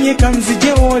oboganye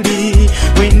kanzije woli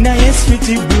naye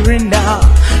switi Brenda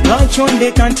lwaki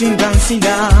ondeka nti nga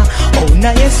nsinda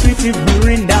naye switi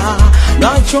Brenda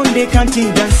lwaki ondeka nti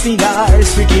nga nsinda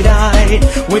Wicked eye,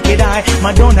 wicked eye,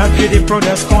 Madonna beauty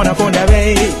products kona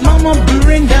bay. Mama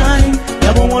Brenda,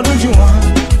 yabo walunjiwa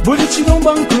buli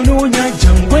kiromba nkunoonya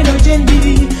jangweno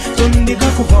gyendi tondeka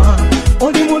kuba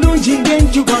oli mulungi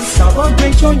ng'enjuba saba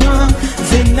gwekyonywa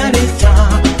nze naleeta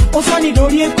osaanidde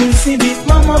olye ku nsimbi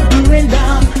mama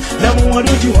Brenda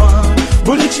namuwalunjiwa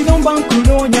buli kiromba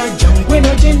nkunoonya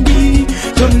jangweno gyendi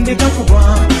tondeka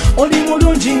kuba oli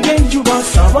mulungi ng'enjuba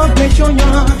saba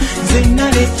gwekyonywa nze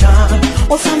naleeta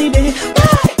osaanidde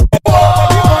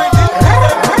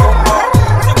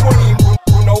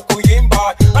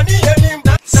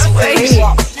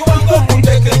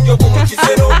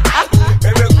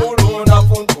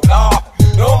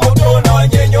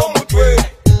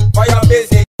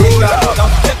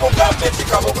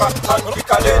kabuka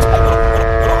antikale.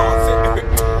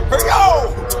 Hey yo,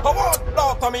 I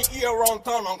want to me here around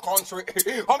town and country.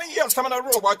 I mean here some of the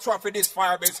robot traffic this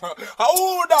fire base. I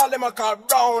hold all them a call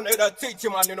down at the teacher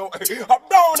man, you know. I'm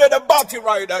down at the body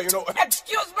rider, you know.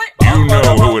 Excuse me. You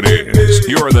know who it is.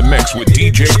 You're in the mix with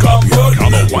DJ Scorpion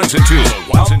on the ones and twos.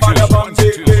 Ones and twos. Ones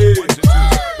and twos. Ones and twos.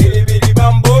 Skibidi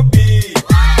bambobi,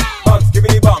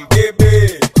 skibidi bam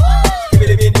baby,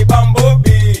 skibidi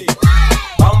bambobi,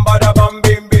 bambada bam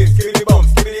bimbi, skibidi bam,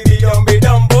 skibidi yambi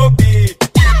dambobi.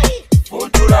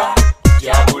 Funtula,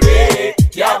 diabule,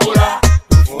 diabula,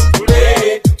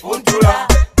 funtule, funtula,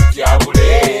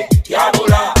 diabule,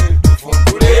 diabula,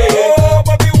 funtule. Oh,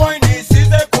 Bobi Wine is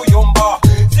a kuyomba,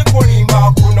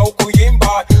 sikulimba kuna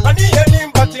ukuyimba, aniye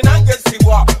nimba tinange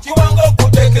siwa, chiwanga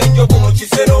kuteke njoku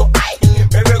mchisero.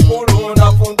 Bebe Cool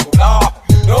na funtula,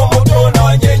 no moto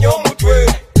na nyenyo mutwe,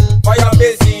 fire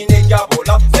base ne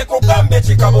diabola, seko gambe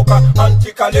chikaboka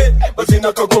antikale,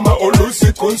 bazina kagoma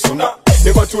olusi kunsuna.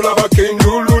 Neba tula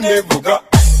bakendulu nevuga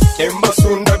Kemba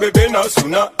sunda bebe na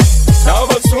suna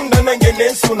Naba sunda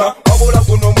nangene suna Kabula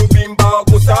kuno mubimba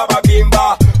Kusaba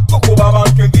bimba Kukuba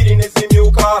abantu ebiri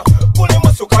nezimyuka Kule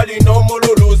musukali no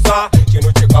mululuza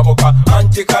Kino chikaboka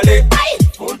antikale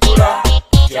Funtula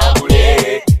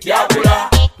Diabule Diabula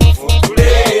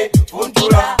Funtule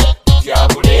Funtula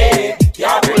Diabule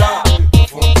Diabula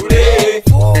Funtule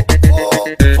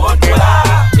Funtula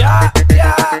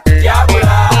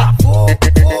Diabula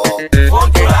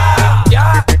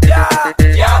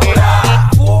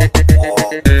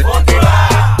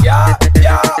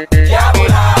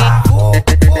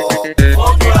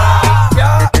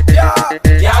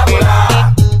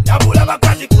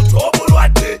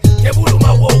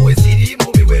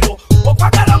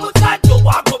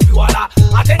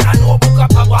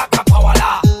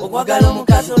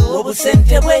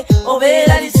Sente bwe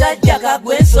obeera lisajja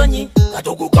kagwe ensonyi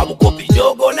katukuka mukopi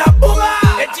jogo na buma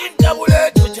ekintabula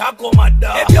ekyo kyakoma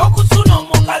dda ebyokusuna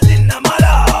omukazi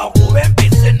namala kuba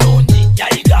empisa ennungi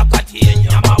yayiga kati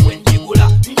ennyama bwe njigula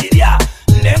njirya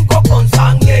n'enkoko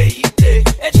nsanga eyite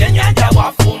ekyenyanja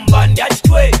bwafumba ndya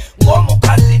kitwe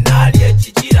ng'omukazi n'alya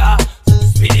ekikira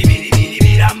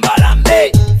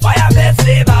biribiribirambalambe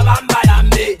fayabese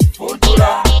babambalambe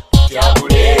funtula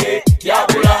diabule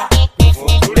diabula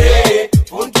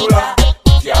Funtula,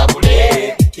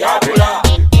 diabule, diabula,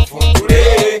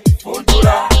 funtule,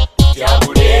 funtula,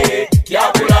 diabule,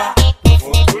 diabula,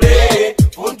 funtule,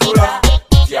 funtula,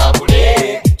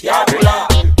 diabule, diabula,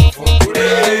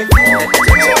 funtule,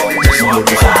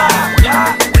 funtula,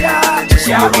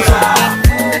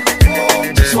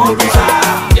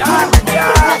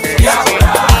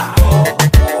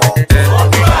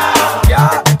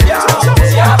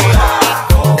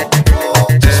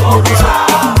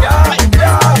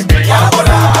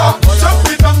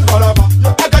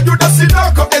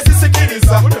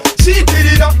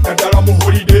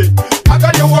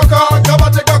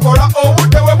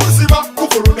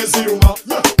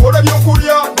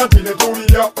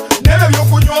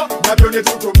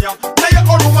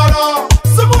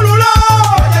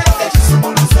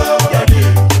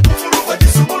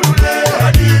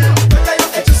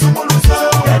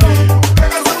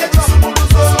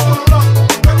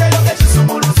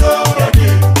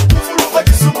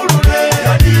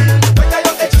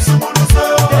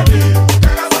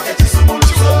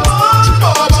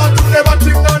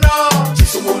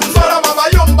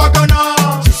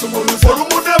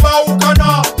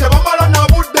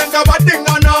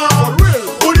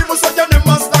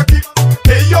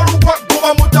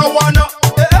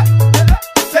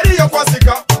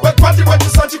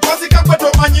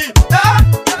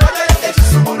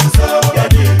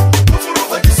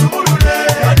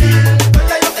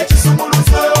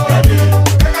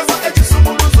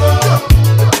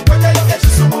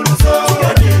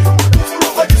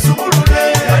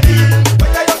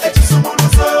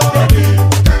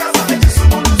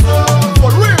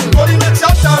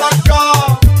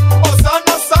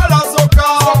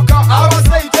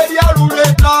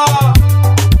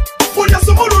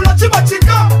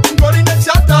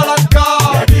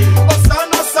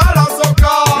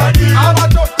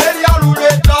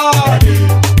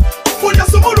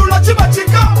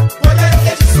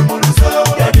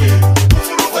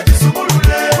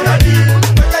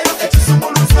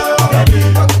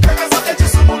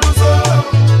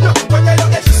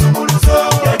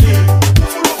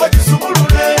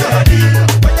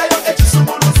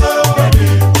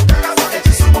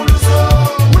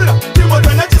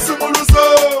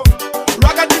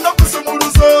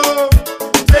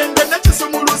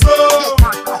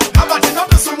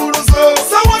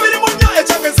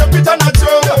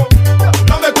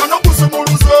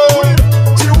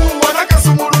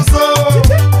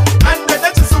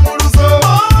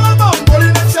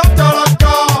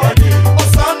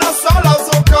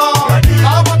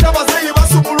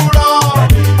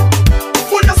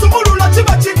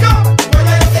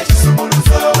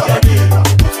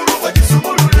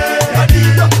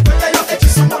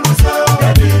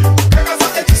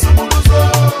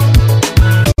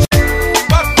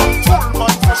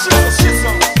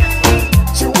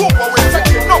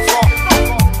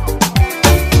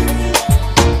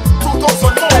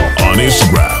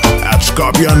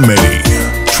 Scorpion Mini.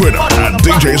 Twitter at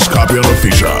DJ Scorpion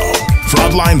Official.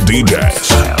 Frontline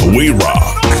DJs, we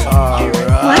rock.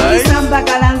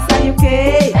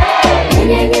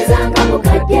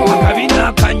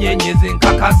 Akabina kanyenyeze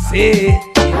nkakase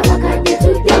abakadde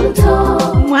tujja buto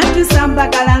mwatusamba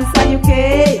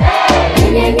galansanyuke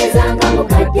kanyenyeza nga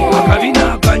mukadde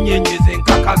akabina kanyenyeze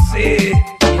nkakase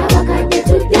abakadde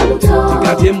tujja buto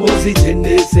tikati embuzi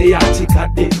kyendese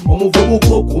yakikadde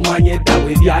omuvubuka okumanya edda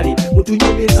bwe byali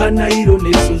mutunyumiza Nairo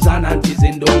ne Suzana nti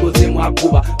ze ndongoze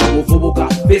mwakuba omuvubuka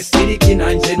besiriki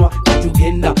nanjenwa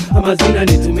netugenda amazina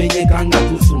netumenyeka nga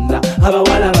tusunda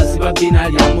abawala basiba bina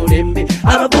lya mulembe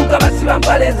abavuka basiba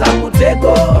mpale za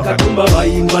mutego bakatumba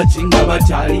bayimba kinga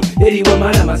bakyali eriwe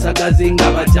mala masagaze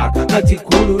nga bakyaka kati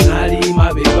kulu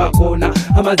nalima bebakona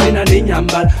amazina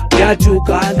nenyambala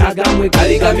byakyuka ntagamwe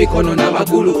kaliga mikono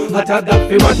n'amagulu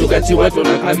atagaffe matugatiwato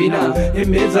na kabina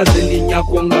emeza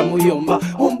zeninnyako nga muyomba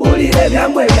ombulire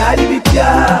byamwe byali bipya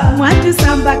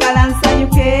mwatusambagala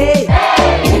nsanyuke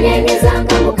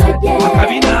enyenyezanga mukadde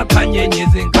akabina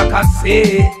akanyenyeze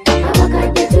nkakase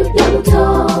abakadde tujja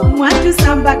buto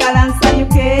mwatusambagala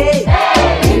nsanyuke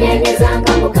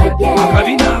enyenyezanga mukadde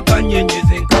akabina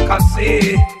akanyenyeze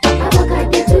nkakase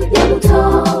abakadde tujja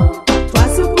buto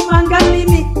twasukumanga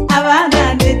mimi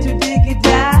abaana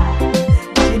netudigida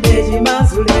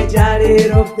kinekimanzule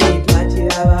kyaleero ffe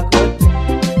twakirabakotte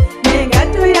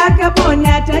nengato yakaponi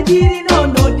atagirina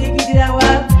onoodigirira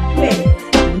waffe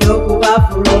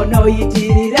nokubafulo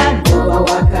onooyitirira noba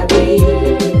wakabi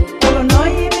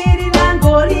onooyimirira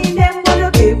ng'olinda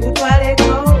emmotoka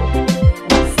ekutwaleko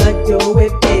omusajja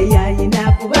ow'ebbe yayina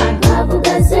kubanga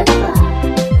avugazefa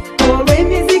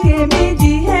olw'emizika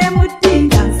emingi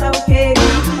emutinda nsawuka eri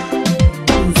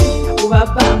nzina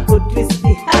kubaba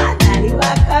mputrisiti hanali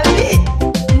wakabi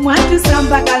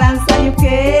mwatusambagala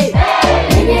nsanyuke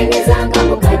enyenyezanga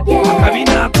mukadde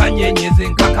akabina akanyenyeze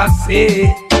nkakase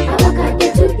abakadde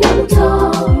tujja buto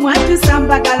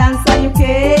mwatusambagala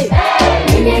nsanyuke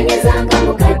enyenyezanga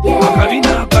mukadde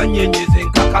akabina akanyenyeze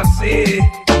nkakase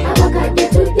abakadde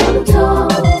tujja buto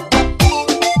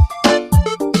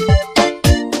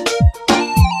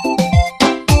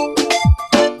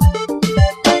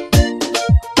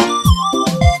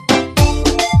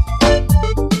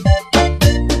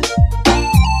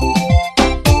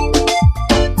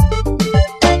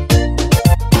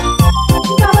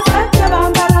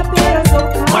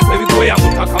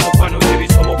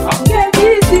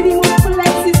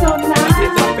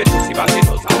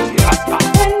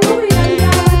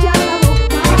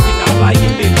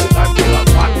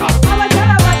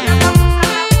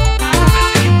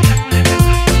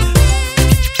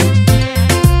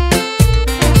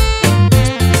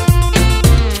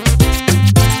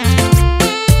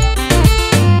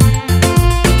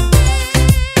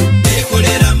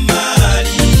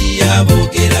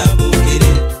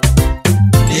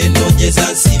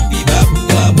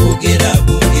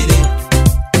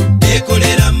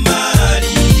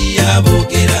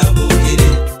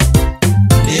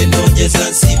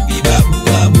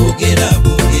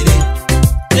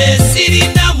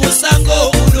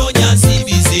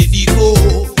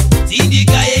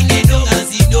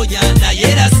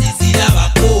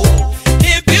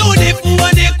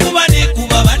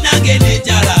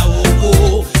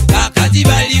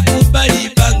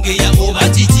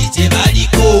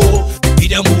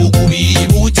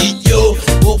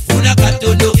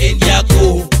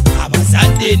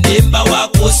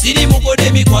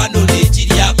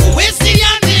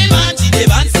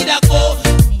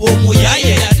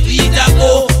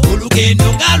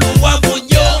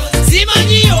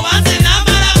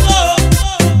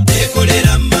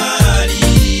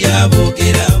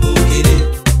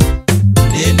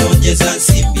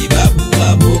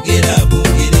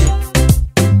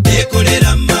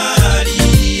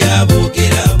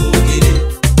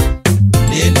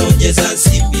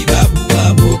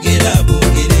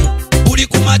Uli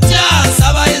kumacha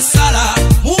saba esala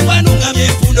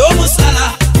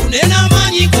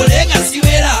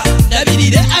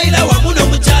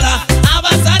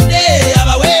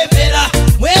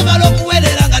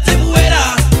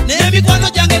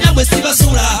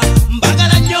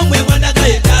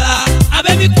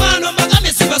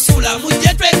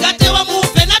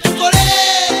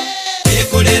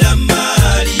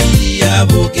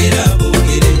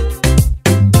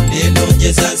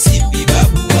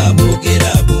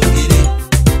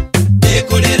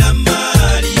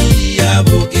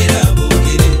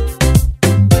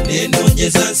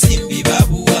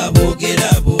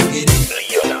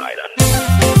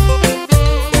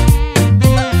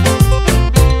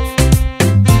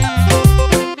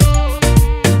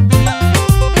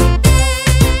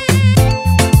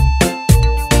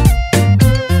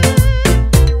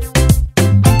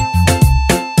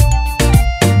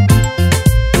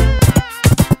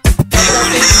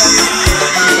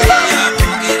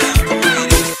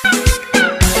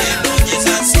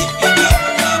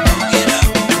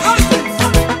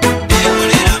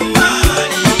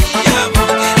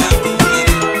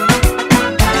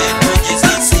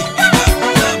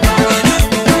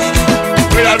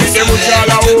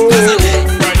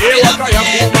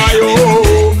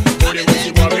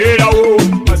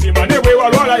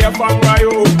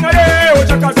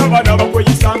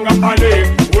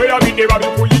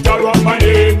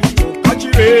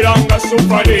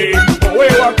sufale owe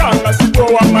wakanga sipo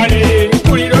wa male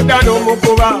muliro dano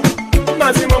mukuba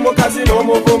mazimo mukazi no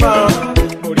mukuma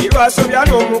muliro asobya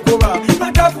no mukuba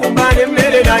atafumbane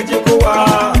mmere najikuwa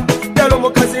dalo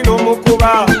mukazi no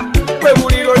mukuba kwe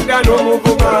muliro dano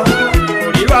mukuma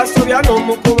muliro asobya no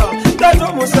mukuba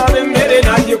tato musabe mmere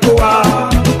najikuwa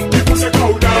ikuse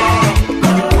kauda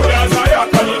oyaza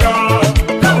yakalira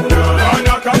kauna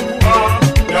anakakuba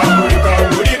yakulika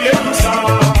ulibye kusa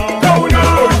kauna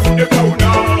ofunde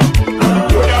kauna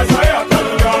oyaza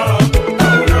yakalira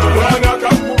kauna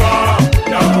anakakuba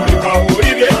yakulika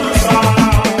ulibye kusa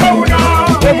kauna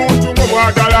omuntu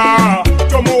mumwagala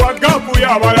tomuwagavu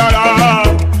yabalala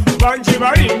banji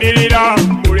balindirira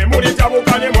muli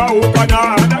tabukane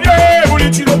mwawukana naye buli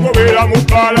kirokobera mu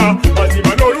bbala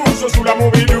mazima n'olusosula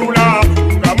mu bidula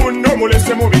nga munno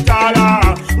mulese mu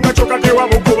bitaala nga kyokka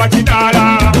tewamukuba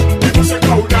kitaala ikuse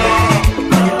kauna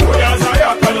oyaza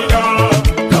yakalira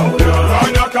kauna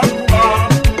anakakuba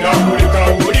yakuleka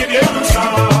olibye kusa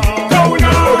kauna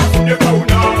olifudde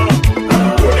kauna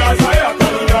oyaza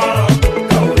yakalira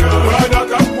kauna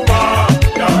anakakuba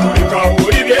yakuleka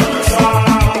olibye kusa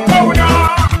kauna.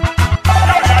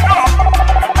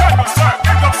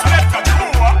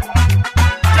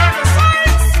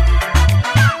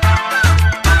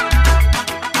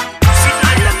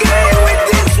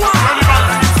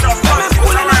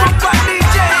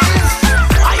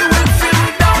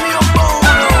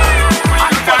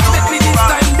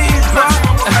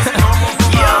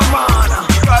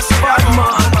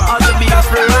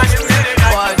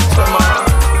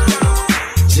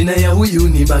 Jina ya huyu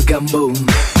ni Magambo,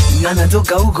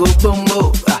 anatoka huko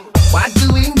Bombo.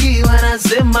 Watu wengi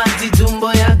wanasema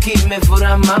tumbo yake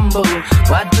imefura mambo.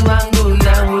 Watu wangu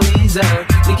nauliza,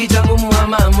 nikitangumu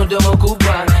ama mdomo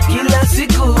kubwa, kila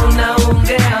siku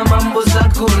naongea mambo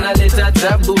zako naleta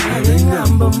tabu.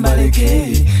 Mambo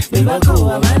mbaleke bebako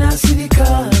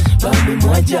wanasirika, babu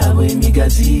mwaja we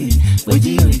migazi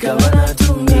wejiwika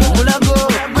wanatunga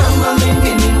mulago. Mambo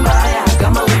mengi ni mbaya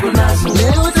kama uko nazo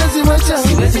leo utaziwacha,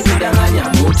 siwezi kudanganya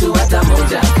mtu hata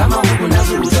moja. Kama uko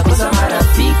nazo utakosa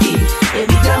marafiki.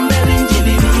 Ebitambe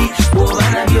binjibibi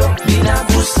wobana byo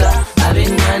binakusa,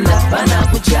 abenyanda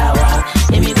banakuchawa,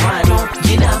 emikwano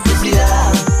ginakuzira.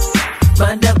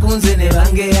 Banda kunze ne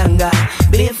bangeyanga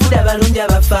befuda balunja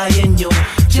bafaye nnyo,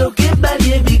 kyoke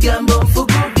bali ebigambo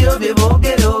nfuku byo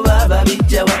beboogera oba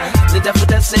babijjawa.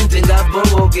 Zetafuta sente nga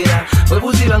boogera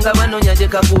bwebuziba nga banonya gye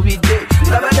kakubidde,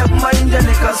 nga bada ku mayinja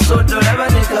ne kasodo laba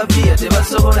ne kabiya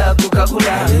tebasobola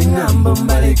kukagula. Engambo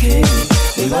mbaleke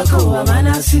ebako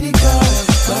abanasirika,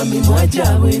 bambi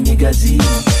mwajabwe emigazi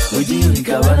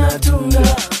wejiwika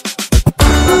banatunga.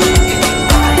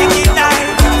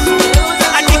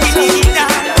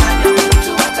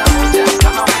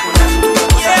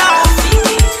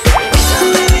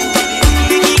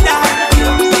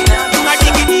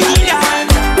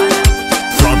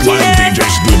 Frontline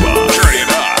DJs Duba. Turn it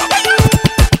up.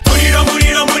 Muliro,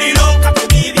 muliro, muliro,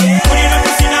 kakubibi. Muliro,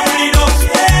 tusina muliro.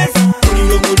 Yes.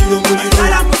 Muliro, muliro, muliro.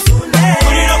 Kala musune.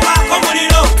 Muliro wako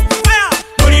muliro.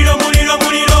 Muliro, muliro,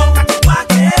 muliro.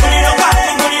 Kakuwake. Muliro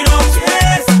wako muliro.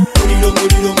 Yes. Muliro,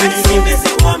 muliro, muliro.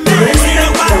 Simesi wome. Muliro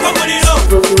wako muliro.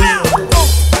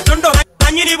 Tondo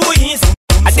anyiri buyisi.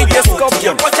 Adiye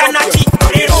scorpion. Kocha nachi.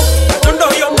 Muliro. Tondo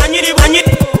yo anyiri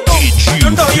banyiri.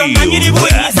 Tondo yo anyiri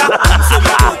buyisa.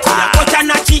 Kocha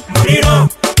nachi. Muliro.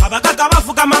 Abagaga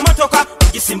bavuga mamotoka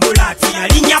gisimbulati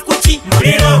yalinya kuki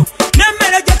muliro.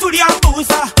 Nemmere gye tuli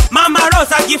ambuuza mama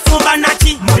Rosa gifumba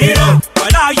naki muliro.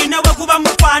 Wala yinewe kuba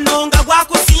mukwano nga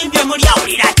gwakusimbye muli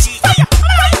awulira ki.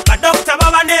 Badokita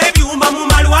baba n'ebyuma mu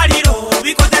malwaliro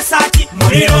bikozesa ki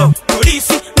muliro.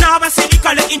 Polisi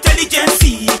n'abasirikale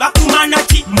intelligence bakuma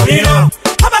naki muliro.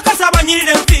 Abakazi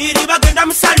abanyirira enviiri bagenda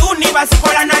mu saluni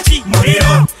bazikola naki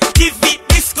muliro. TV,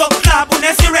 disco, club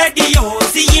nesi radio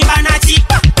ziyimba naki.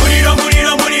 Muliro,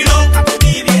 muliro, muliro,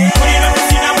 kakubibi. Muliro,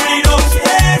 tusina muliro.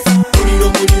 Yes. Muliro,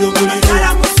 muliro, muliro.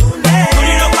 Kala musune.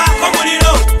 Muliro wako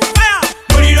muliro.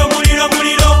 Muliro, muliro,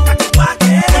 muliro, kakuwake.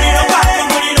 Muliro wako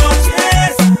muliro.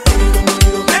 Yes. Muliro,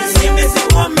 muliro, simesi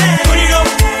wome. Muliro,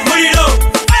 muliro.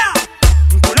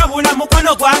 Nkulabula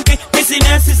mukono gwange,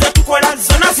 bizinesi zetukola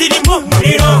zona zirimu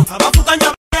muliro.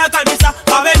 Abafuganya bayagalisa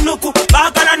abenuku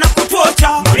bagala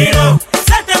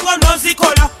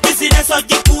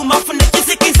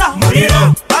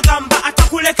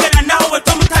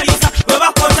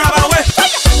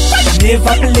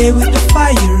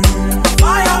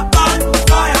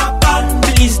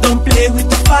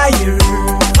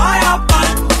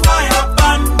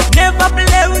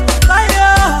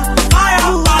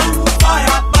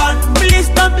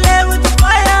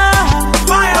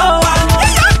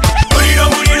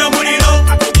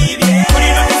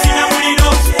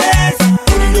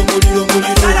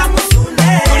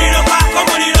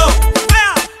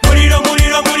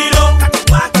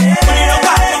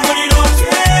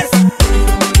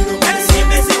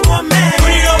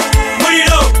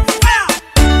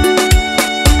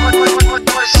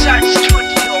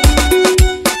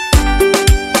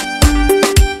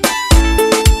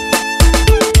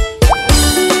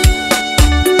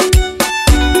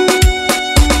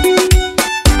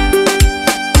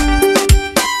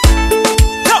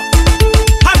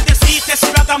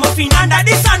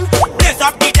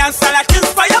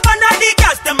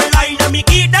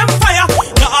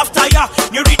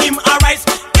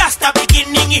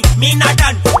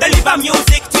Deliver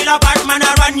music till a bad man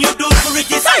a run. You do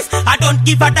criticize, I don't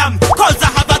give a damn. Cause I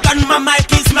have a gun, my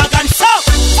mic is my gun. So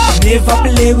never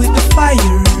play with the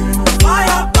fire.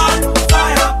 Fire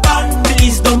burn,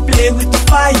 please don't play with the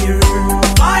fire.